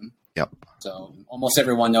Paralympian. Yep. So almost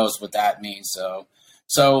everyone knows what that means.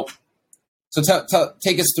 So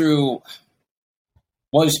take us through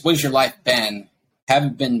what has your life been?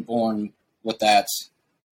 Haven't been born with that.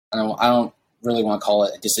 I don't really want to call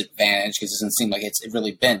it a disadvantage, because it doesn't seem like it's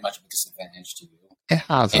really been much of a disadvantage to you. It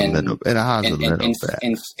has a little bit.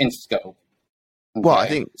 In scope. Okay. Well, I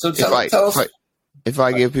think so. Tell us. if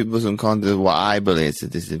I give people some context of what I believe is a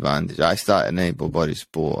disadvantage, I start an able-bodied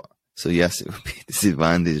sport. So yes, it would be a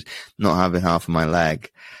disadvantage not having half of my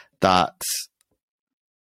leg. That's,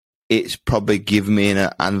 it's probably given me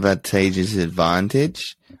an advantageous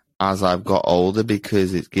advantage as I've got older,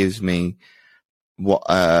 because it gives me what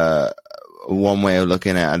one way of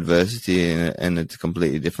looking at adversity in a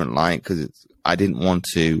completely different light, because I didn't want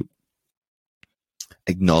to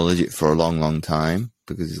acknowledge it for a long, long time,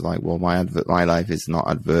 because it's like, well, my life is not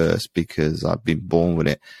adverse because I've been born with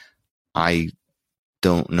it. I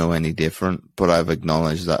don't know any different, but I've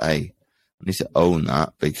acknowledged that I need to own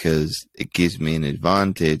that, because it gives me an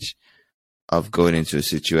advantage of going into a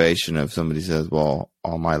situation if somebody says, well,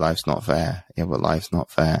 oh, my life's not fair. Yeah, but life's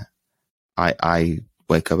not fair. I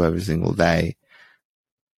wake up every single day.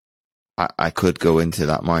 I could go into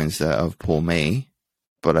that mindset of poor me,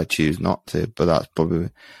 but I choose not to. But that's probably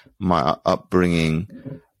my upbringing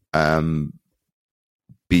beyond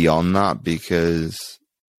that, because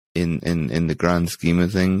in the grand scheme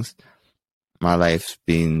of things, my life's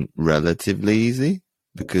been relatively easy,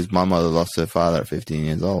 because my mother lost her father at 15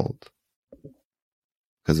 years old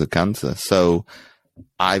because of cancer. So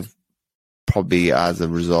I've probably, as a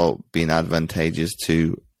result, been advantageous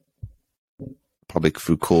to, probably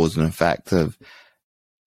through cause and effect of,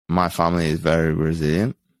 my family is very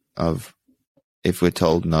resilient. Of, if we're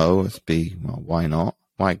told no, it's be, well, why not?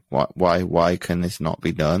 Why can this not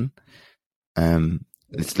be done?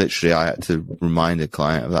 It's literally, I had to remind a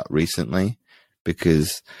client of that recently,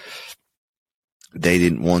 because they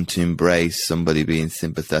didn't want to embrace somebody being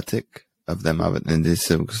sympathetic of them having, in this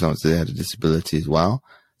circumstance, they had a disability as well.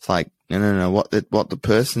 It's like, no. What the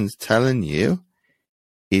person's telling you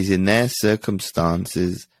is, in their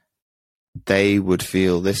circumstances, they would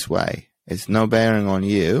feel this way. It's no bearing on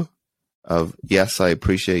you. Of, yes, I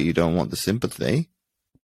appreciate you don't want the sympathy.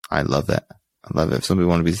 I love it. I love it. If somebody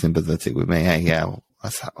want to be sympathetic with me, hey, yeah, well,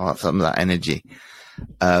 that's some of that energy.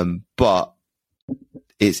 But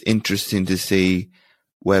it's interesting to see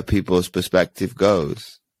where people's perspective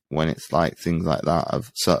goes when it's like things like that.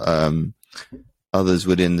 Of others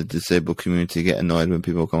within the disabled community get annoyed when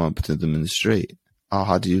people come up to them in the street. Oh,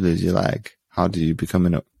 how do you lose your leg? How do you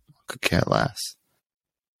become I could care less.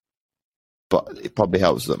 But it probably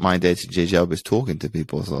helps that my day-to-day job is talking to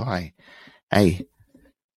people. So, hey, I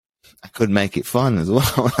could make it fun as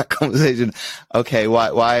well. That conversation. Okay,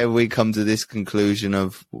 why have we come to this conclusion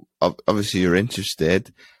of obviously you're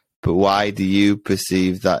interested, but why do you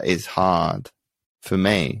perceive that it's hard for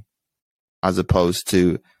me, as opposed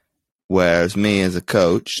to, whereas me as a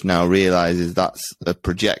coach now realizes that's a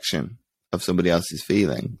projection of somebody else's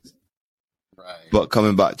feelings. Right. But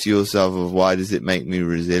coming back to yourself of, why does it make me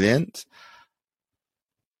resilient?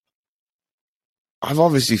 I've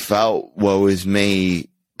obviously felt, woe is me,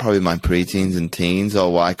 probably my preteens and teens,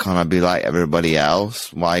 or why can't I be like everybody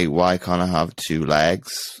else? Why can't I have two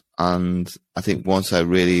legs? And I think once I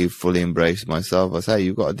really fully embraced myself, I say,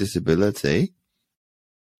 you've got a disability.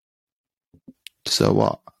 So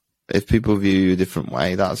what? If people view you a different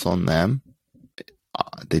way, that's on them.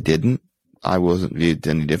 They didn't. I wasn't viewed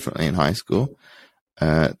any differently in high school.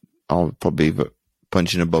 I was probably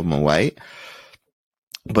punching above my weight.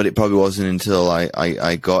 But it probably wasn't until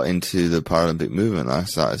I got into the Paralympic movement that I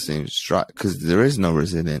started seeing because there is no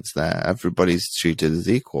resilience there. Everybody's treated as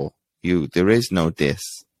equal. There is no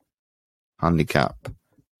handicap,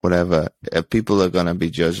 whatever. People are going to be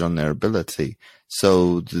judged on their ability.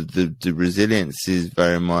 So the resilience is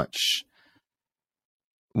very much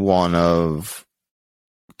one of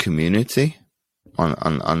community,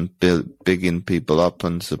 on bigging people up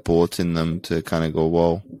and supporting them to kind of go,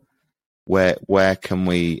 well, where can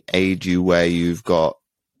we aid you where you've got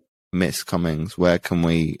miscomings? Where can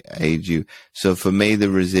we aid you? So for me, the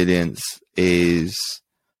resilience is,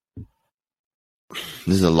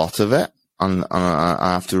 there's a lot of it. And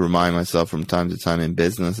I have to remind myself from time to time in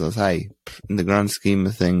business, as, hey, in the grand scheme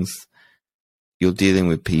of things, you're dealing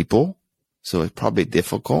with people. So it's probably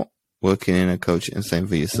difficult working in a coach, and same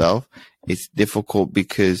for yourself. It's difficult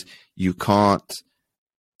because you can't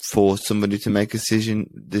force somebody to make a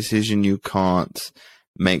decision. You can't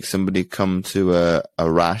make somebody come to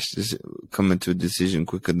come into a decision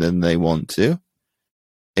quicker than they want to.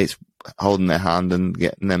 It's holding their hand and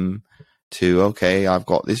getting them to, okay, I've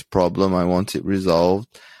got this problem, I want it resolved.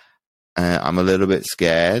 I'm a little bit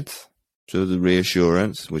scared. So the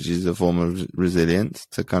reassurance, which is a form of resilience,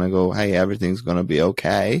 to kind of go, hey, everything's going to be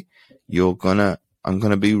okay. I'm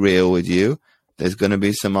going to be real with you. There's going to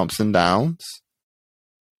be some ups and downs.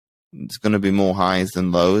 It's going to be more highs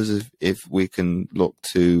than lows if we can look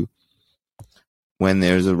to when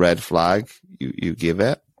there's a red flag, you give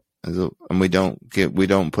it. And we don't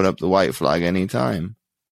put up the white flag anytime,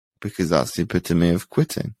 because that's the epitome of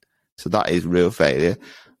quitting. So that is real failure.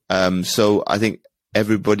 So I think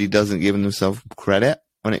everybody doesn't give themselves credit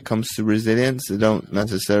when it comes to resilience. They don't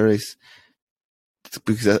necessarily,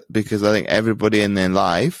 because I think everybody in their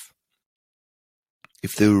life,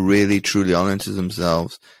 if they were really truly honest to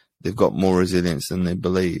themselves, they've got more resilience than they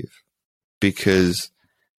believe. Because,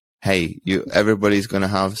 hey, everybody's going to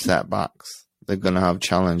have setbacks. They're going to have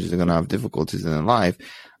challenges. They're going to have difficulties in their life.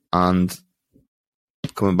 And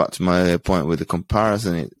coming back to my earlier point with the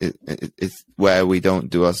comparison, it's where we don't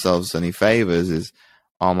do ourselves any favors is,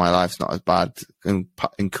 oh, my life's not as bad in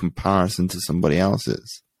comparison to somebody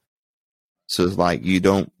else's. So it's like you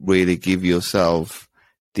don't really give yourself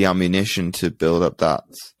the ammunition to build up that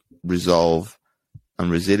resolve and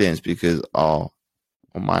resilience, because, well,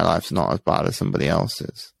 my life's not as bad as somebody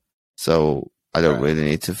else's, so I don't really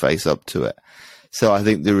need to face up to it. So I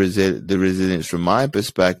think the resilience from my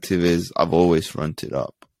perspective is I've always fronted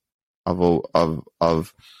up. I've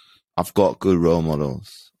got good role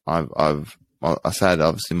models. I said,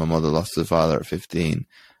 obviously my mother lost her father at 15.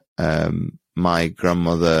 My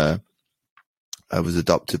grandmother was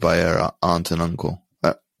adopted by her aunt and uncle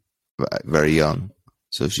very young.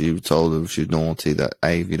 So she told her she was naughty, that,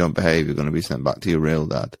 hey, if you don't behave, you're going to be sent back to your real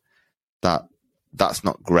dad. That's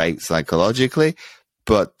not great psychologically,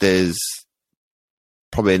 but there's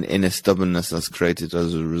probably an inner stubbornness that's created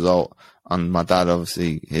as a result. And my dad,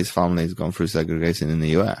 obviously, his family has gone through segregation in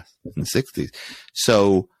the US in the 60s.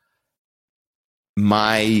 So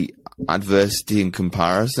my adversity in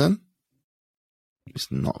comparison,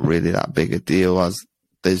 it's not really that big a deal, as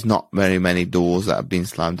there's not very many doors that have been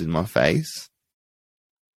slammed in my face.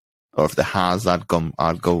 Or if there has, I'd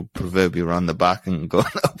go proverbially around the back and go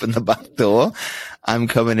and open the back door. I'm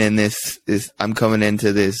coming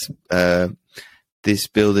into this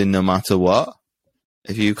building no matter what.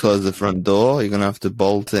 If you close the front door, you're going to have to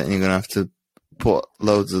bolt it, and you're going to have to put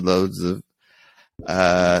loads of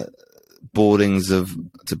boardings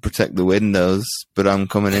to protect the windows. But I'm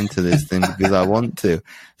coming into this thing because I want to.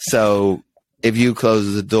 So if you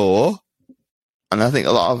close the door, and I think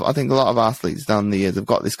a lot of athletes down the years have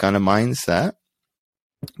got this kind of mindset,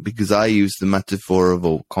 because I use the metaphor of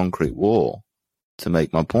a concrete wall to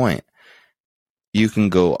make my point. You can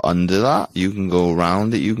go under that, you can go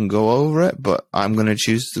around it, you can go over it, but I'm going to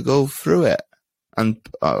choose to go through it. And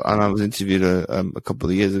I was interviewed a couple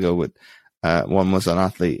of years ago with one was an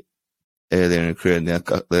athlete earlier in her career, and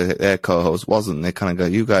their co-host wasn't. They kind of go,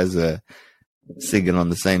 "You guys are singing on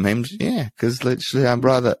the same hymns." Yeah, because literally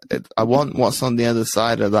I want what's on the other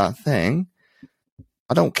side of that thing.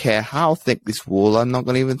 I don't care how thick this wall, I'm not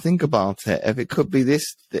going to even think about it. If it could be this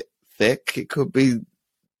thick, it could be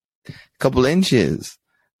a couple inches,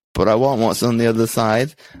 but I want what's on the other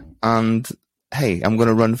side. And hey, I'm going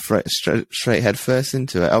to run straight head first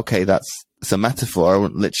into it. Okay, it's a metaphor. I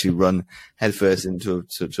wouldn't literally run head first into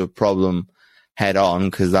a problem head on,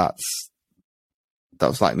 because that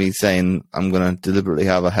was like me saying I'm going to deliberately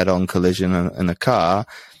have a head-on collision in a car.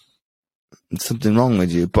 There's something wrong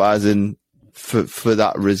with you. But as in, for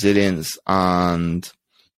that resilience and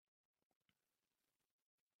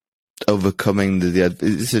overcoming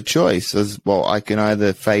it's a choice as well. I can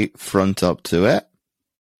either front up to it.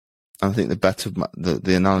 I think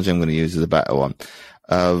the analogy I'm going to use is a better one.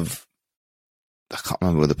 I can't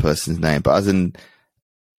remember the person's name, but as in,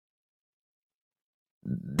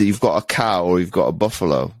 you've got a cow or you've got a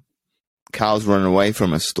buffalo. Cow's running away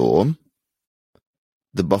from a storm.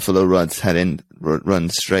 The buffalo runs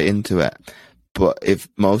straight into it. But if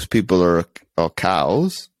most people are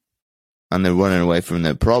cows and they're running away from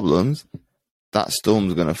their problems, that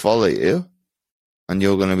storm's going to follow you, and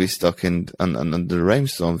you're going to be stuck under the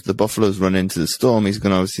rainstorm. If the buffalo's run into the storm, he's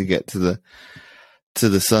going to obviously get to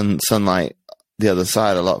the sunlight the other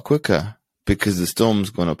side a lot quicker, because the storm's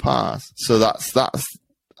going to pass. So that's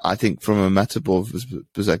I think, from a metaphor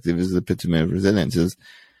perspective, is the epitome of resilience. Is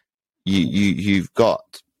you've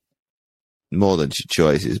got more than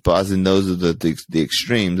choices, but as in those are the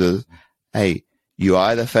extremes. Of, hey, you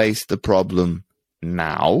either face the problem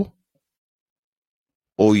now,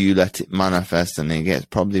 or you let it manifest and it gets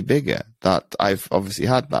probably bigger. That I've obviously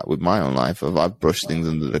had that with my own life. I've brushed things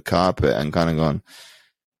under the carpet and kind of gone.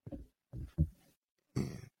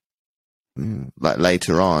 Like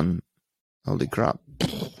later on, holy crap,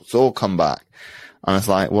 it's all come back. And it's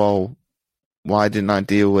like, well, why didn't I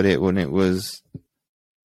deal with it when it was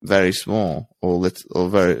very small or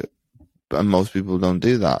very, and most people don't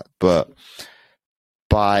do that. But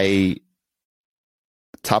by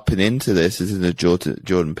tapping into this is in the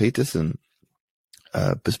Jordan Peterson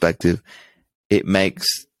perspective, it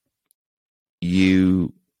makes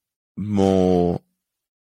you more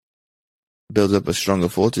build up a stronger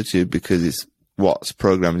fortitude because it's what's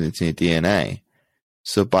programmed into your DNA.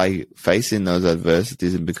 So by facing those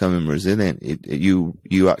adversities and becoming resilient,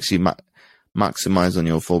 you actually maximize on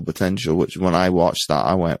your full potential. Which when I watched that,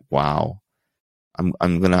 I went, "Wow,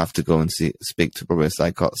 I'm gonna have to go and speak to probably a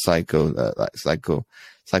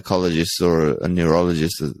psychologist or a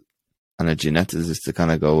neurologist and a geneticist to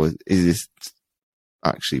kind of go, is this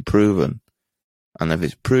actually proven? And if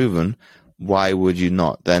it's proven, why would you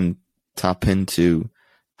not then tap into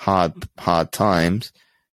hard times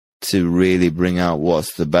to really bring out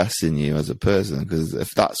what's the best in you as a person? Because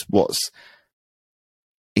if that's what's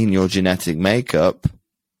in your genetic makeup,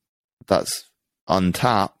 that's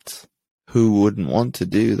untapped. Who wouldn't want to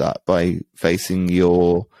do that by facing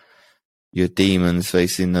your demons,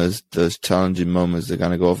 facing those challenging moments? They're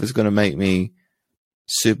going to go, if it's going to make me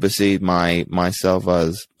supersede myself,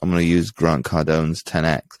 as I'm going to use Grant Cardone's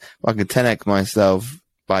 10x. If I can 10x myself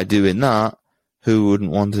by doing that, who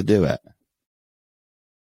wouldn't want to do it?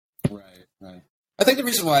 Right. I think the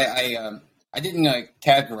reason why I didn't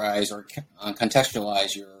categorize or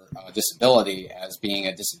contextualize your disability as being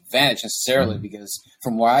a disadvantage necessarily, because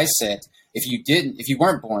from where I sit, if you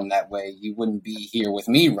weren't born that way, you wouldn't be here with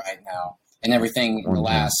me right now, and everything in the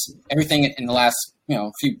last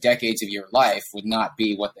few decades of your life would not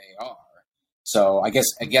be what they are. So I guess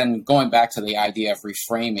again, going back to the idea of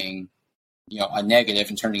reframing, a negative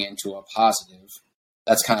and turning it into a positive,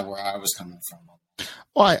 that's kind of where I was coming from.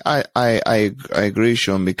 Well, I agree,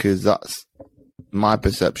 Sean, because that's my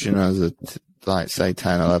perception as a, say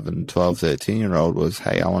 10, 11, 12, 13-year-old was,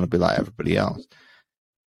 hey, I want to be like everybody else.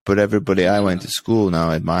 But everybody I went to school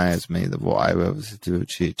now admires me that what I was to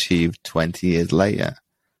achieve 20 years later.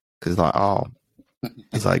 Because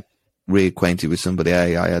it's like reacquainted with somebody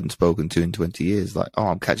I hadn't spoken to in 20 years. Like,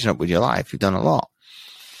 I'm catching up with your life. You've done a lot.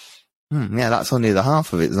 Yeah, that's only the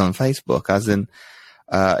half of it is on Facebook. As in,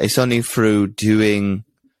 it's only through doing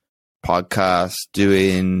podcasts,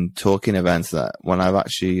 doing talking events that when I've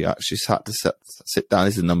actually sat to sit down,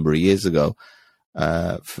 this is a number of years ago,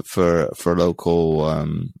 for a local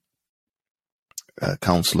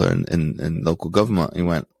councillor in local government. He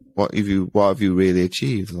went, what have you really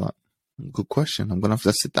achieved? Like, good question. I'm going to have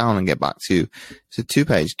to sit down and get back to you. It's a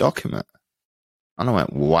 2-page document. And I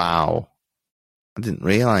went, wow. I didn't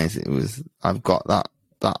realize I've got that.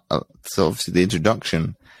 So obviously the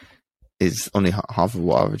introduction is only half of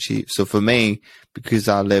what I've achieved. So for me, because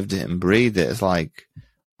I lived it and breathed it, it's like,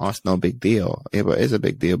 it's no big deal. Yeah, but it is a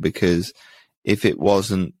big deal, because if it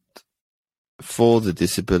wasn't for the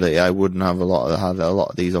disability, I wouldn't have had a lot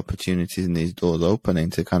of these opportunities and these doors opening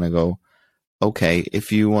to kind of go, okay,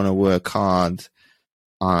 if you want to work hard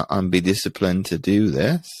and be disciplined to do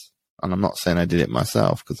this, and I'm not saying I did it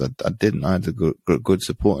myself, because I didn't. I had a good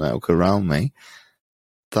support network around me,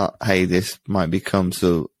 that, hey, this might become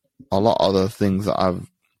a lot of other things that I've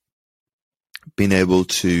been able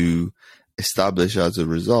to establish as a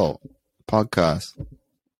result. Podcast,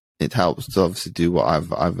 it helps to obviously do what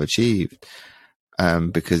I've achieved,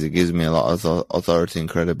 because it gives me a lot of authority and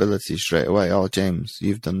credibility straight away. Oh, James,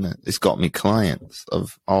 you've done that. It's got me clients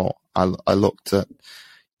of, I looked at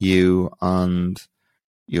you and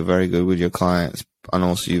you're very good with your clients, and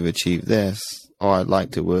also you've achieved this. I'd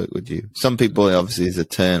like to work with you. Some people, obviously, is a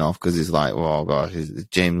turn off, because it's like, well, gosh, is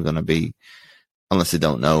James going to be, unless they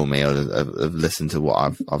don't know me or have listened to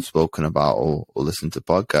what I've spoken about or listened to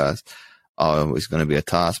podcasts, it's going to be a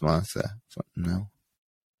taskmaster. So, no.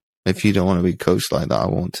 If you don't want to be coached like that, I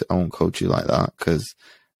won't coach you like that, because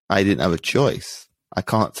I didn't have a choice. I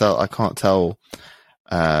can't tell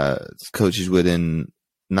coaches within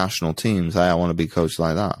national teams, hey, I want to be coached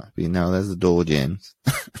like that. But, there's the door, James.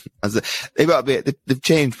 They've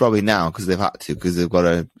changed probably now, because they've had to, because you've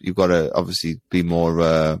got to obviously be more of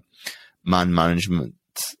a man management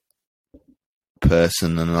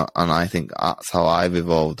person, and I think that's how I've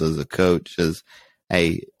evolved as a coach. As,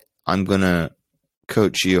 hey, I'm gonna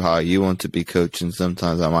coach you how you want to be coached, and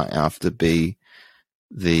sometimes I might have to be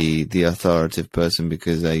the authoritative person,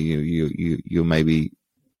 because you maybe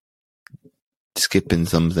skipping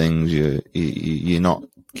some things, you're not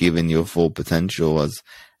giving your full potential. As,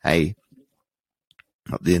 hey,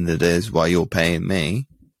 at the end of the day, is why you're paying me,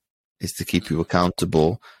 is to keep you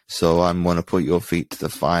accountable. So I'm going to put your feet to the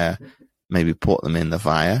fire, maybe put them in the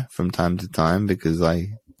fire from time to time, because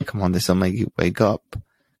this will make you wake up.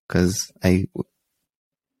 Because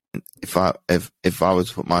if I was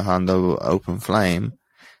to put my hand over open flame,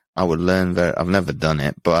 I would learn I've never done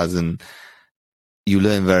it, but as in, you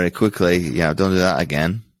learn very quickly, don't do that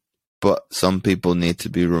again. But some people need to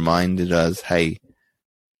be reminded as, hey,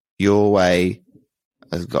 your way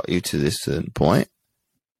has got you to this certain point.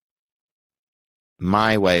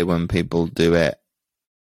 My way, when people do it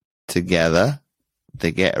together,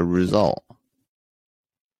 they get a result.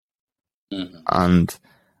 Mm-hmm. And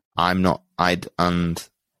and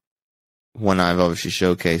when I've obviously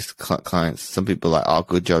showcased clients, some people are like, oh,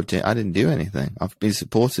 good job, Jim. I didn't do anything. I've been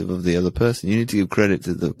supportive of the other person. You need to give credit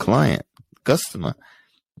to the client, customer.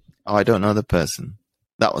 Oh, I don't know the person.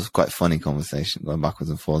 That was quite a funny conversation going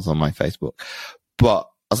backwards and forwards on my Facebook. But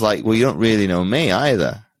I was like, well, you don't really know me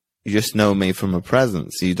either. You just know me from a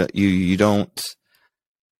presence. You're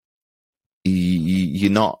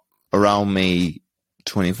not around me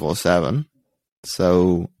 24/7.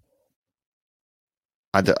 So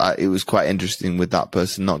it was quite interesting with that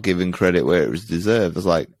person not giving credit where it was deserved. I was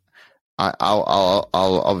like, I'll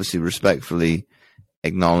obviously respectfully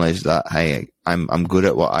acknowledge that, hey, I'm good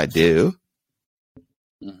at what I do,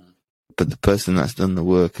 but the person that's done the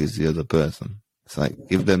work is the other person. It's like,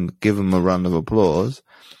 give them a round of applause,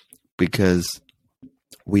 because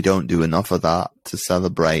we don't do enough of that to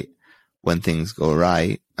celebrate when things go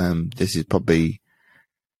right. This is probably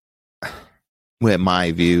where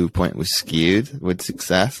my viewpoint was skewed with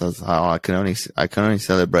success. As how I can only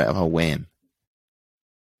celebrate if I win.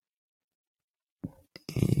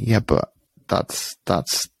 Yeah, but that's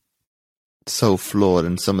so flawed.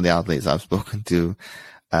 And some of the athletes I've spoken to,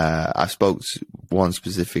 I spoke to one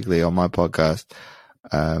specifically on my podcast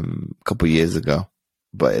a couple of years ago,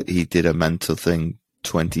 but he did a mental thing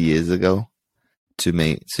 20 years ago to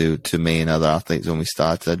me and other athletes when we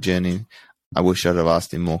started that journey. I wish I'd have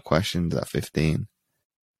asked him more questions at 15.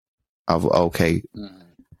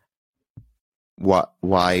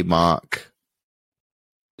 Why, Mark,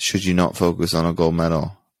 should you not focus on a gold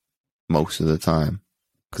medal most of the time?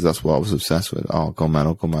 Because that's what I was obsessed with. Oh, gold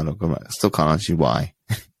medal, gold medal, gold medal. I still can't answer you why.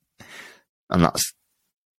 And that's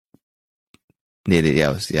nearly,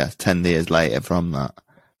 10 years later from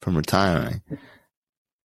retiring.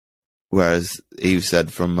 Whereas he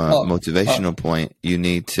said from a motivational point, you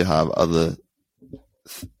need to have other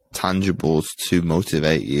tangibles to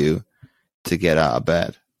motivate you to get out of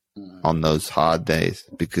bed on those hard days,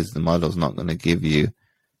 because the model's not going to give you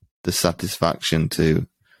the satisfaction to.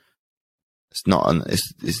 It's not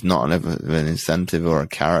an incentive or a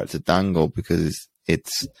carrot to dangle, because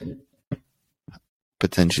it's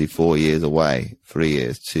potentially 4 years away, 3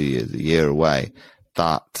 years, 2 years, a year away.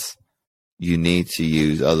 That you need to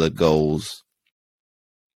use other goals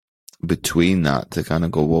between that to kind of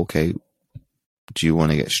go, okay, do you want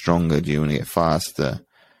to get stronger? Do you want to get faster?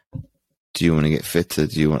 Do you want to get fitter?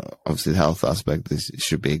 Do you want, obviously the health aspect, this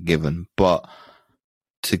should be a given, but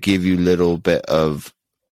to give you a little bit of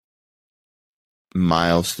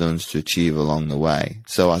milestones to achieve along the way.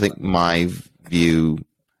 So I think my view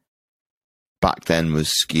back then was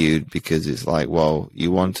skewed, because it's like, well,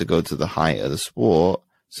 you want to go to the height of the sport,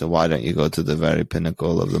 so why don't you go to the very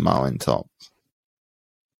pinnacle of the mountaintop?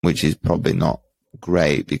 Which is probably not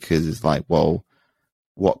great, because it's like, well,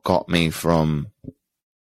 what got me from,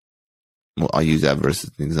 well, I use Everest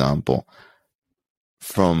as an example,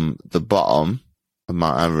 from the bottom of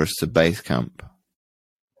Mount Everest to base camp.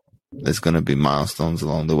 There's going to be milestones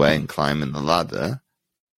along the way and climbing the ladder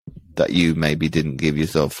that you maybe didn't give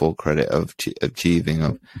yourself full credit of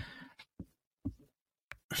achieving.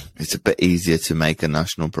 It's a bit easier to make a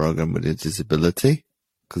national program with a disability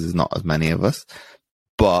because there's not as many of us,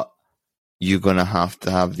 but you're going to have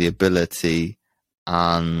the ability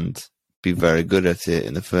and be very good at it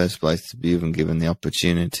in the first place to be even given the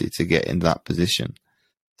opportunity to get in that position.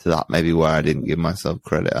 So that may be where I didn't give myself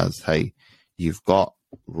credit as, hey, you've got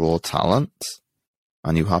raw talent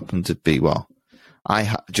and you happen to be, well,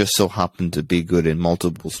 just so happen to be good in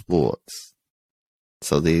multiple sports.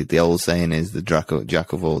 So the old saying is the jack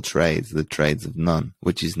of all trades, the trades of none,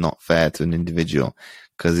 which is not fair to an individual,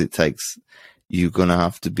 because you're going to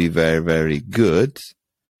have to be very, very good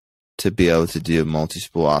to be able to do a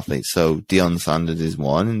multi-sport athlete. So Deion Sanders is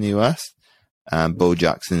one in the US, and Bo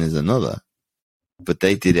Jackson is another, but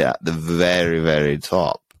they did it at the very, very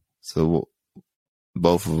top. So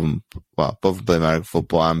both of them play American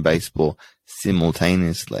football and baseball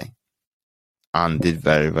simultaneously and did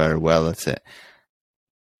very, very well at it.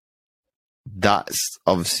 That's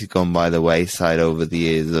obviously gone by the wayside over the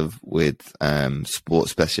years with sport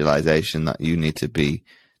specialization, that you need to be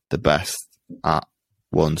the best at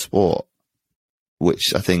one sport,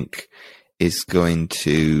 which I think is going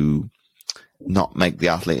to not make the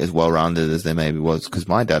athlete as well-rounded as they maybe was, because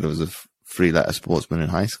my dad was a three-letter sportsman in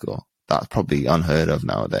high school. That's probably unheard of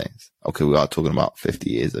nowadays. Okay, we are talking about 50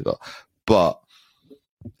 years ago, but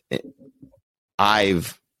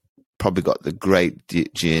I've probably got the great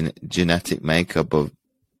genetic makeup of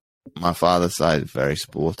my father's side, very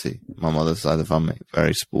sporty. My mother's side of the family,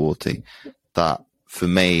 very sporty. That, for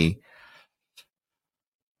me,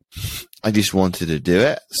 I just wanted to do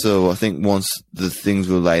it. So I think once the things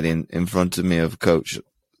were laid in front of me of a coach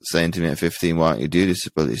saying to me at 15, why don't you do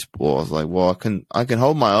disability sport? I was like, well, I can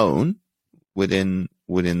hold my own within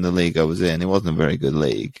the league I was in. It wasn't a very good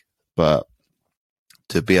league, but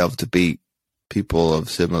to be able to beat people of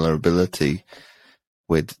similar ability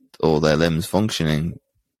with all their limbs functioning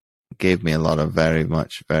gave me a lot of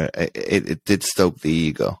it did stoke the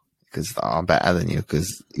ego, because I'm better than you,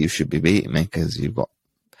 because you should be beating me because you've got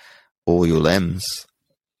all your limbs.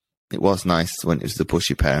 It was nice when it was the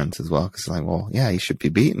pushy parents as well, because like, well, yeah, he should be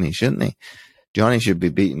beating me, shouldn't he? Johnny should be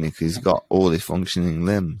beating me because he's got all his functioning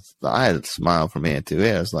limbs. I had a smile from ear to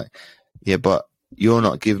ear. I was like, yeah, but you're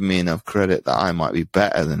not giving me enough credit that I might be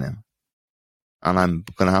better than him. And I'm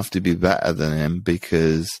going to have to be better than him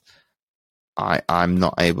because I'm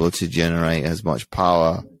not able to generate as much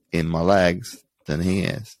power in my legs than he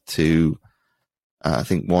is. I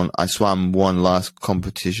think I swam one last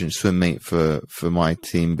competition swim meet for my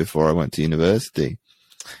team before I went to university,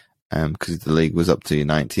 because the league was up to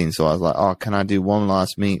 19. So I was like, oh, can I do one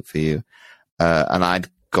last meet for you? And I'd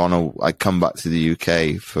come back to the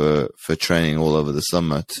UK for training all over the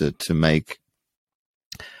summer to make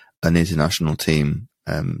an international team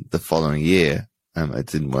the following year. It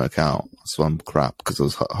didn't work out. I swam crap because I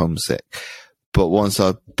was homesick. But once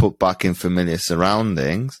I put back in familiar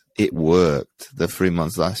surroundings, it worked. The 3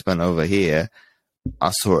 months that I spent over here,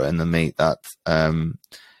 I saw it in the meet that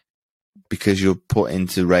because you're put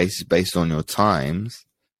into races based on your times,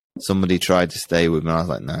 somebody tried to stay with me. And I was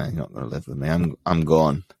like, no, you're not going to live with me. I'm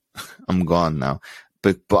gone. I'm gone now.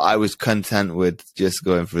 But I was content with just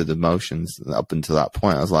going through the motions up until that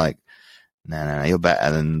point. I was like, no, you're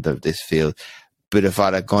better than this field. But if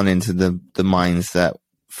I'd have gone into the mindset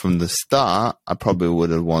from the start, I probably would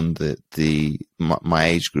have won my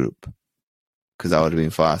age group, because I would have been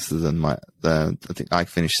faster than I think I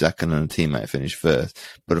finished second and a teammate finished first.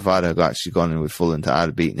 But if I'd have actually gone in with full intent, I'd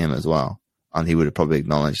have beaten him as well, and he would have probably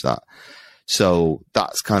acknowledged that. So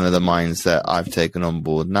that's kind of the mindset I've taken on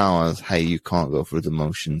board now as, hey, you can't go through the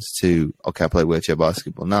motions to, okay, I play wheelchair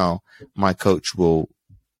basketball now. My coach will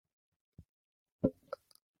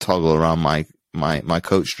toggle around my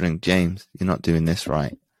coach string, James, you're not doing this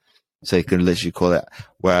right. So you can literally call it.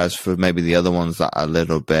 Whereas for maybe the other ones that are a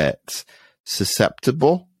little bit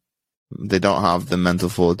susceptible, they don't have the mental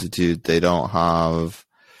fortitude, they don't have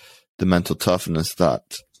the mental toughness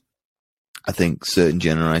that I think certain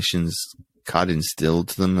generations had instilled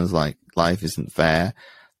to them as like, life isn't fair,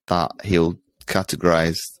 that he'll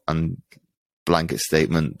categorize and blanket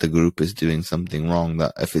statement the group is doing something wrong.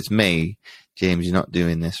 That if it's me, James, you're not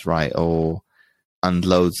doing this right, and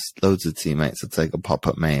loads of teammates will take a pop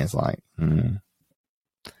at me. It's like, I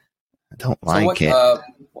don't like it.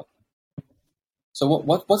 So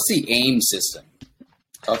what's the AIM system?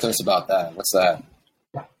 Talk to us about that. What's that?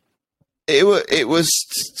 It was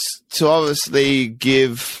to obviously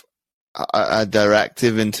give a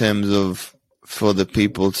directive in terms of for the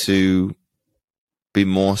people to be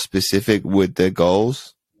more specific with their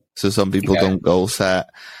goals. So some people don't goal set.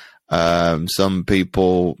 Some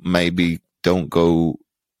people maybe don't go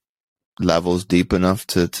levels deep enough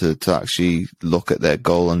to actually look at their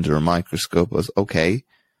goal under a microscope as, okay,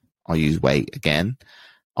 I'll use weight again.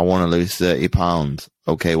 I want to lose 30 pounds.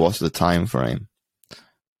 Okay, what's the time frame?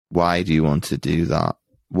 Why do you want to do that?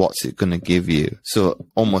 What's it going to give you? So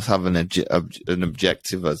almost having an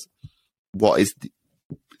objective as what's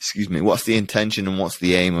the intention and what's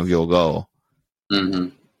the aim of your goal?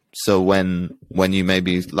 Mm-hmm. So when you may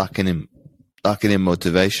be lacking in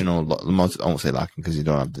motivation, or I won't say lacking because you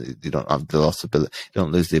don't have the loss ability, you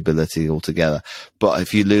don't lose the ability altogether. But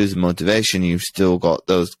if you lose motivation, you've still got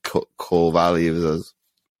those core values as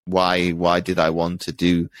why did I want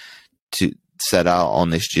to set out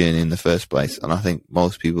on this journey in the first place? And I think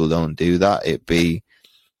most people don't do that. We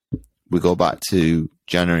go back to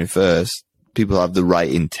January 1st. People have the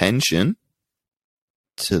right intention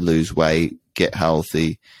to lose weight, get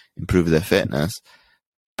healthy, improve their fitness,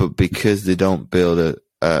 but because they don't build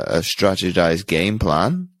a strategized game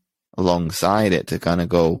plan alongside it to kind of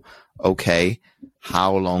go, okay,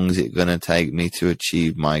 how long is it going to take me to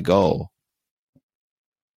achieve my goal?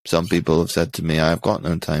 Some people have said to me, I've got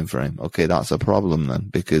no time frame. Okay, that's a problem then,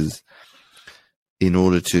 because in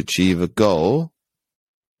order to achieve a goal,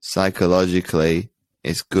 psychologically,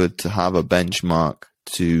 it's good to have a benchmark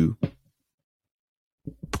to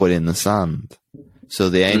put in the sand. So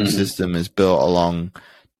the AIM system is built along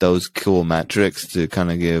those core metrics to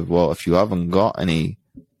kind of give, well, if you haven't got any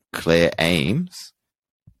clear aims,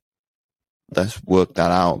 let's work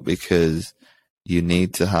that out, because you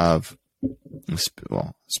need to have a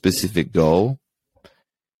specific goal.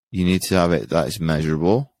 You need to have it that is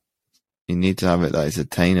measurable. You need to have it that is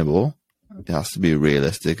attainable. It has to be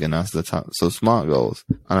realistic, and that's so SMART goals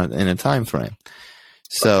and in a time frame.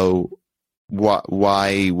 So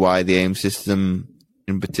why the AIM system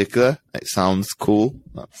in particular? It sounds cool.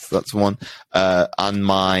 That's one. And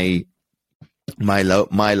my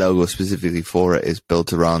logo specifically for it is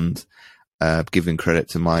built around giving credit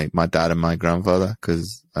to my dad and my grandfather,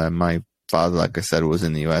 because my father, like I said, was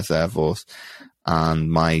in the US Air Force,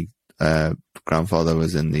 and my grandfather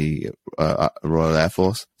was in the Royal Air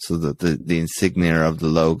Force. So that the insignia of the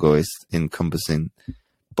logo is encompassing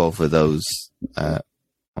both of those.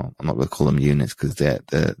 I'm not going to call them units, because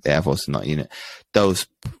the Air Force is not a unit. Those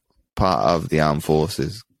part of the armed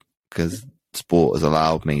forces, because sport has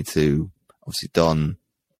allowed me to obviously don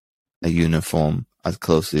a uniform as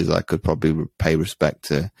closely as I could probably pay respect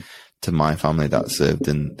to my family that served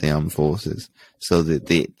in the armed forces. So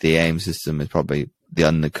the AIM system is probably the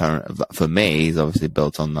undercurrent of that for me. Is obviously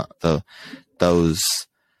built on that. Those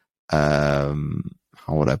how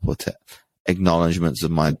would I put it? Acknowledgements of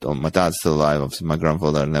my dad's still alive. Obviously, my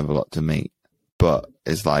grandfather I never got to meet, but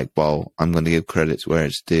it's like, well, I'm going to give credits where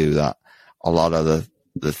it's due. That a lot of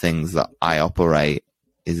the things that I operate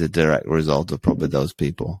is a direct result of probably those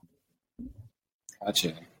people.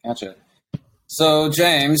 Gotcha. So,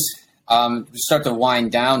 James, start to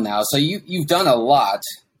wind down now. So you've done a lot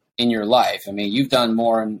in your life. I mean, you've done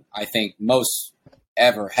more than I think most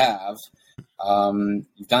ever have.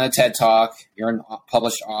 You've done a TED Talk. You're a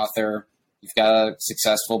published author. You've got a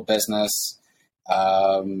successful business.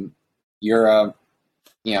 You're a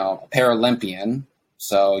Paralympian.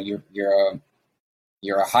 So you're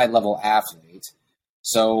a high level athlete.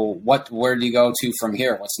 So where do you go to from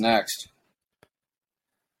here? What's next?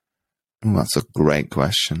 Well, that's a great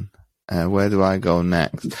question. Where do I go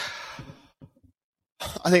next?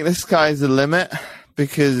 I think the sky's the limit,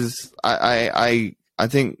 because I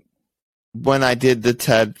think when I did the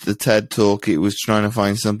TED Talk, it was trying to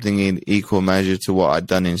find something in equal measure to what I'd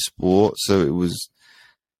done in sport. So it was,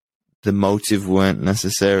 the motive weren't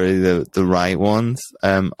necessarily the right ones.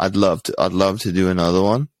 I'd love to do another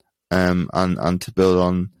one, and to build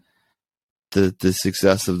on the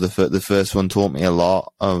success of the first one. Taught me a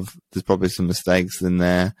lot of. There's probably some mistakes in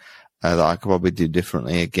there that I could probably do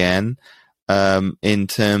differently again. In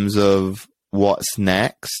terms of what's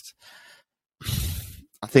next,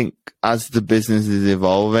 I think as the business is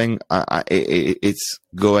evolving, it's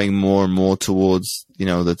going more and more towards,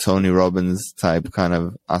 the Tony Robbins type kind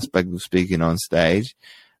of aspect of speaking on stage.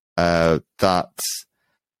 That's,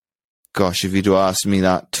 gosh, if you'd asked me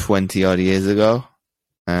that 20 odd years ago,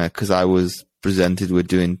 because I was presented with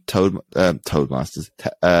doing Toastmasters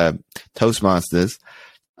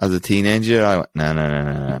as a teenager, I went,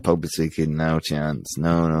 no, public speaking, no chance,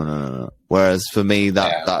 no. Whereas for me,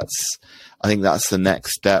 I think that's the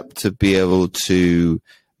next step to be able to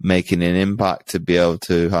making an impact, to be able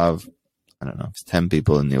to have, I don't know, if it's 10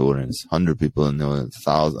 people in the audience, 100 people in the audience,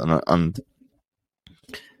 1,000. And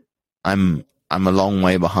I'm a long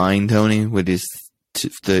way behind Tony with his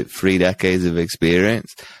 3 decades of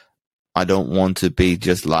experience. I don't want to be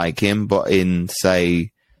just like him, but in,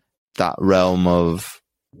 say, that realm of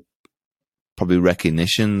probably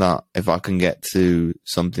recognition, that if I can get to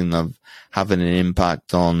something of having an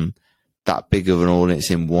impact on that big of an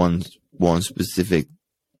audience in one specific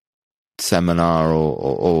seminar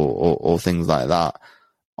or things like that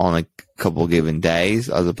on a couple given days,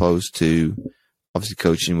 as opposed to obviously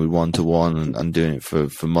coaching with one-to-one and doing it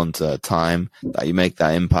for months at a time, that you make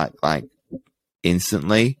that impact like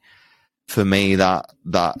instantly. For me, that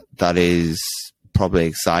is probably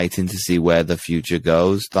exciting to see where the future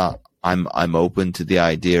goes. That I'm open to the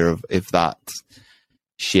idea of, if that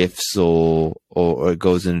shifts or it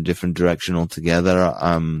goes in a different direction altogether,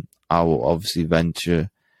 I will obviously venture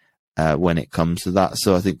when it comes to that.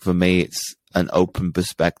 So I think for me, it's an open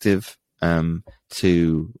perspective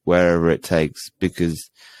to wherever it takes, because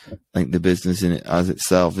I think the business in it as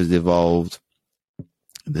itself has evolved.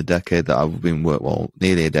 The decade that I've been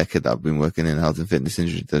nearly a decade that I've been working in the health and fitness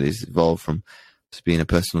industry, that has evolved from just being a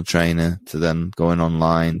personal trainer to then going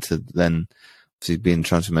online to then obviously being a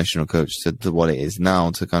transformational coach to what it is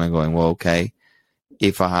now, to kind of going, well, okay,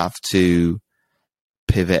 if I have to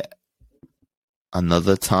pivot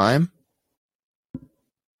another time,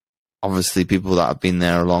 obviously people that have been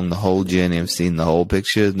there along the whole journey have seen the whole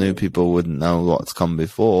picture. New people wouldn't know what's come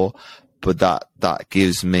before, but that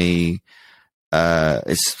gives me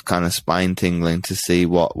it's kind of spine tingling to see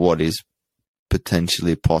what is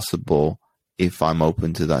potentially possible if I'm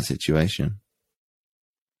open to that situation.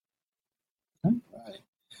 Right.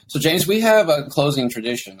 So, James, we have a closing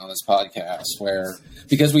tradition on this podcast where,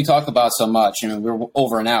 because we talk about so much, we're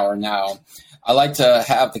over an hour now, I like to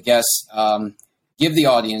have the guests give the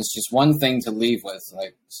audience just one thing to leave with,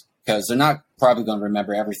 because they're not probably going to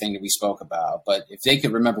remember everything that we spoke about. But if they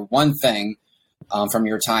could remember one thing from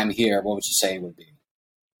your time here, what would you say it would be?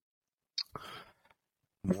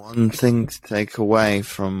 One thing to take away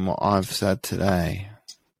from what I've said today.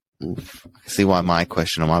 Oof, I can see why my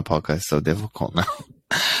question on my podcast is so difficult now.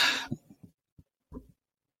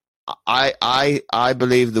 I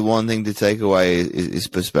believe the one thing to take away is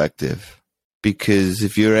perspective, because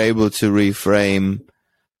if you're able to reframe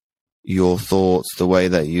your thoughts the way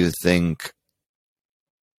that you think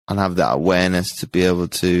and have that awareness to be able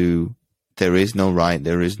to, there is no right,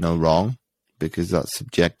 there is no wrong, because that's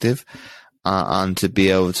subjective, and to be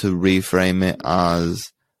able to reframe it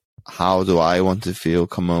as, how do I want to feel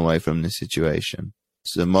coming away from this situation?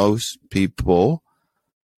 So most people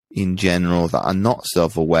in general that are not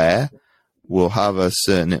self-aware will have a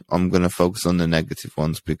certain, I'm going to focus on the negative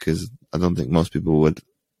ones because I don't think most people would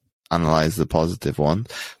analyze the positive ones,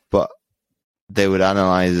 but they would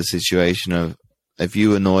analyze the situation of, if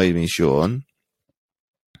you annoy me, Sean,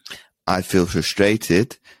 I feel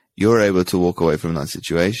frustrated, you're able to walk away from that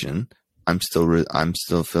situation, I'm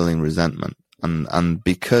still feeling resentment. And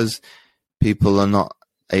because people are not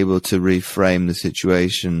able to reframe the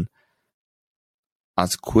situation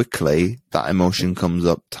as quickly, that emotion comes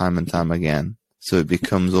up time and time again. So it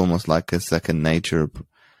becomes almost like a second nature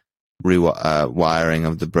wiring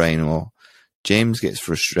of the brain. Well, James gets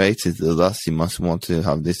frustrated, thus he must want to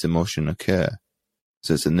have this emotion occur.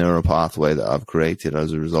 So it's a neural pathway that I've created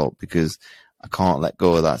as a result, because I can't let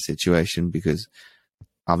go of that situation because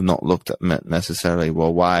I've not looked at necessarily,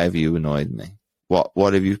 well, why have you annoyed me?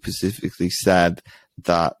 What have you specifically said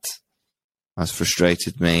that has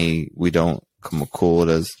frustrated me? We don't come accord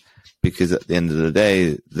as, because at the end of the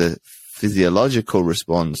day, the physiological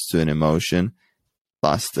response to an emotion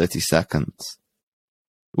lasts 30 seconds,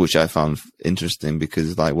 which I found interesting,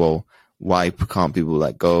 because well, why can't people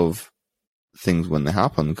let go of things when they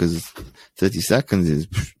happen? Because 30 seconds is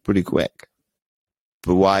pretty quick.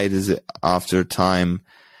 But why does it, after a time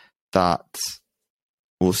that,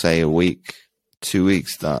 we'll say a week, 2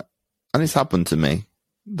 weeks, that, and it's happened to me,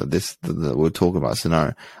 that we're talking about a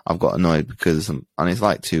scenario, I've got annoyed because, and it's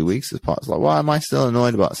like 2 weeks apart. It's like, why am I still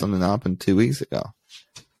annoyed about something that happened 2 weeks ago?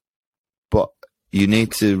 But you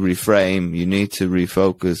need to reframe, you need to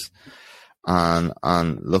refocus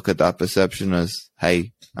and look at that perception as,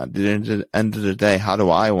 hey, at the end of the day, how do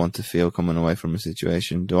I want to feel coming away from a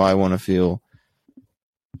situation? Do I want to feel,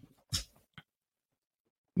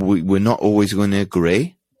 we're not always going to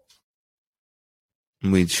agree.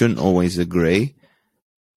 We shouldn't always agree,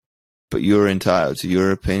 but you're entitled to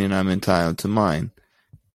your opinion, I'm entitled to mine.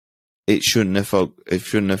 It shouldn't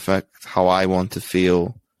affect how I want to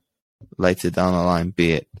feel later down the line,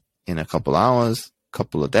 be it in a couple hours,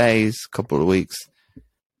 couple of days, couple of weeks,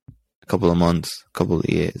 a couple of months, a couple of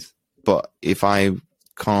years. But if I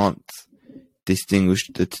can't distinguish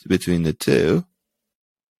between the two,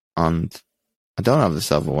 and I don't have the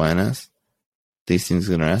self-awareness, these things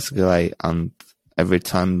are going to escalate, and every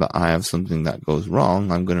time that I have something that goes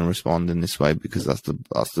wrong, I'm going to respond in this way, because that's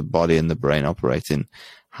the body and the brain operating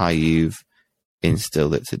how you've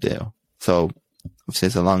instilled it to do. So obviously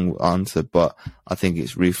it's a long answer, but I think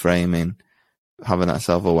it's reframing, having that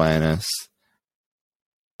self-awareness,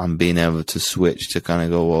 and being able to switch to kind of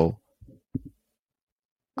go, well,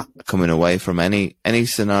 coming away from any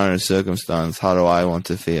scenario or circumstance, how do I want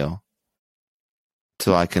to feel?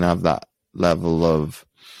 So I can have that level of,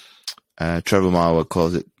 Trevor Marwood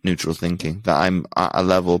calls it neutral thinking, that I'm at a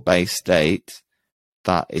level-based state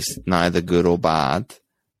that is neither good or bad,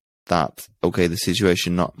 that, okay, the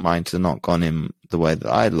situation might have not gone in the way that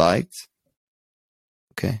I liked.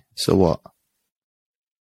 Okay, so what?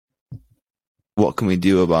 What can we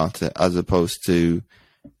do about it, as opposed to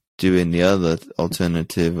doing the other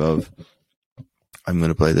alternative of, I'm going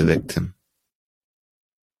to play the victim.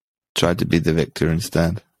 Try to be the victor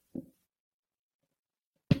instead.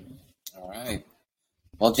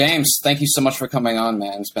 Well, James, thank you so much for coming on,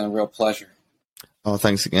 man. It's been a real pleasure. Oh,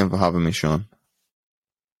 thanks again for having me, Sean.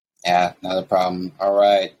 Yeah, not a problem. All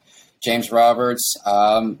right. James Roberts,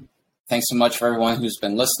 thanks so much for everyone who's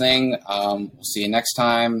been listening. We'll see you next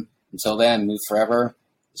time. Until then, move forever.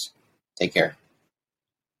 Take care.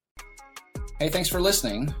 Hey, thanks for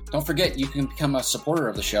listening. Don't forget, you can become a supporter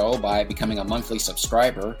of the show by becoming a monthly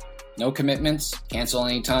subscriber. No commitments, cancel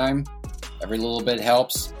anytime. Every little bit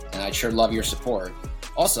helps, and I'd sure love your support.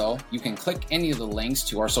 Also, you can click any of the links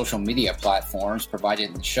to our social media platforms provided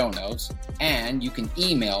in the show notes, and you can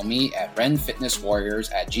email me at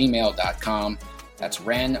renfitnesswarriors@gmail.com. That's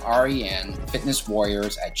Ren, R-E-N,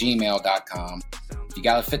 fitnesswarriors@gmail.com. If you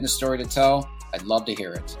got a fitness story to tell, I'd love to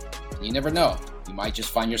hear it. And you never know, you might just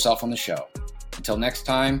find yourself on the show. Until next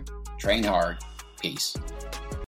time, train hard. Peace.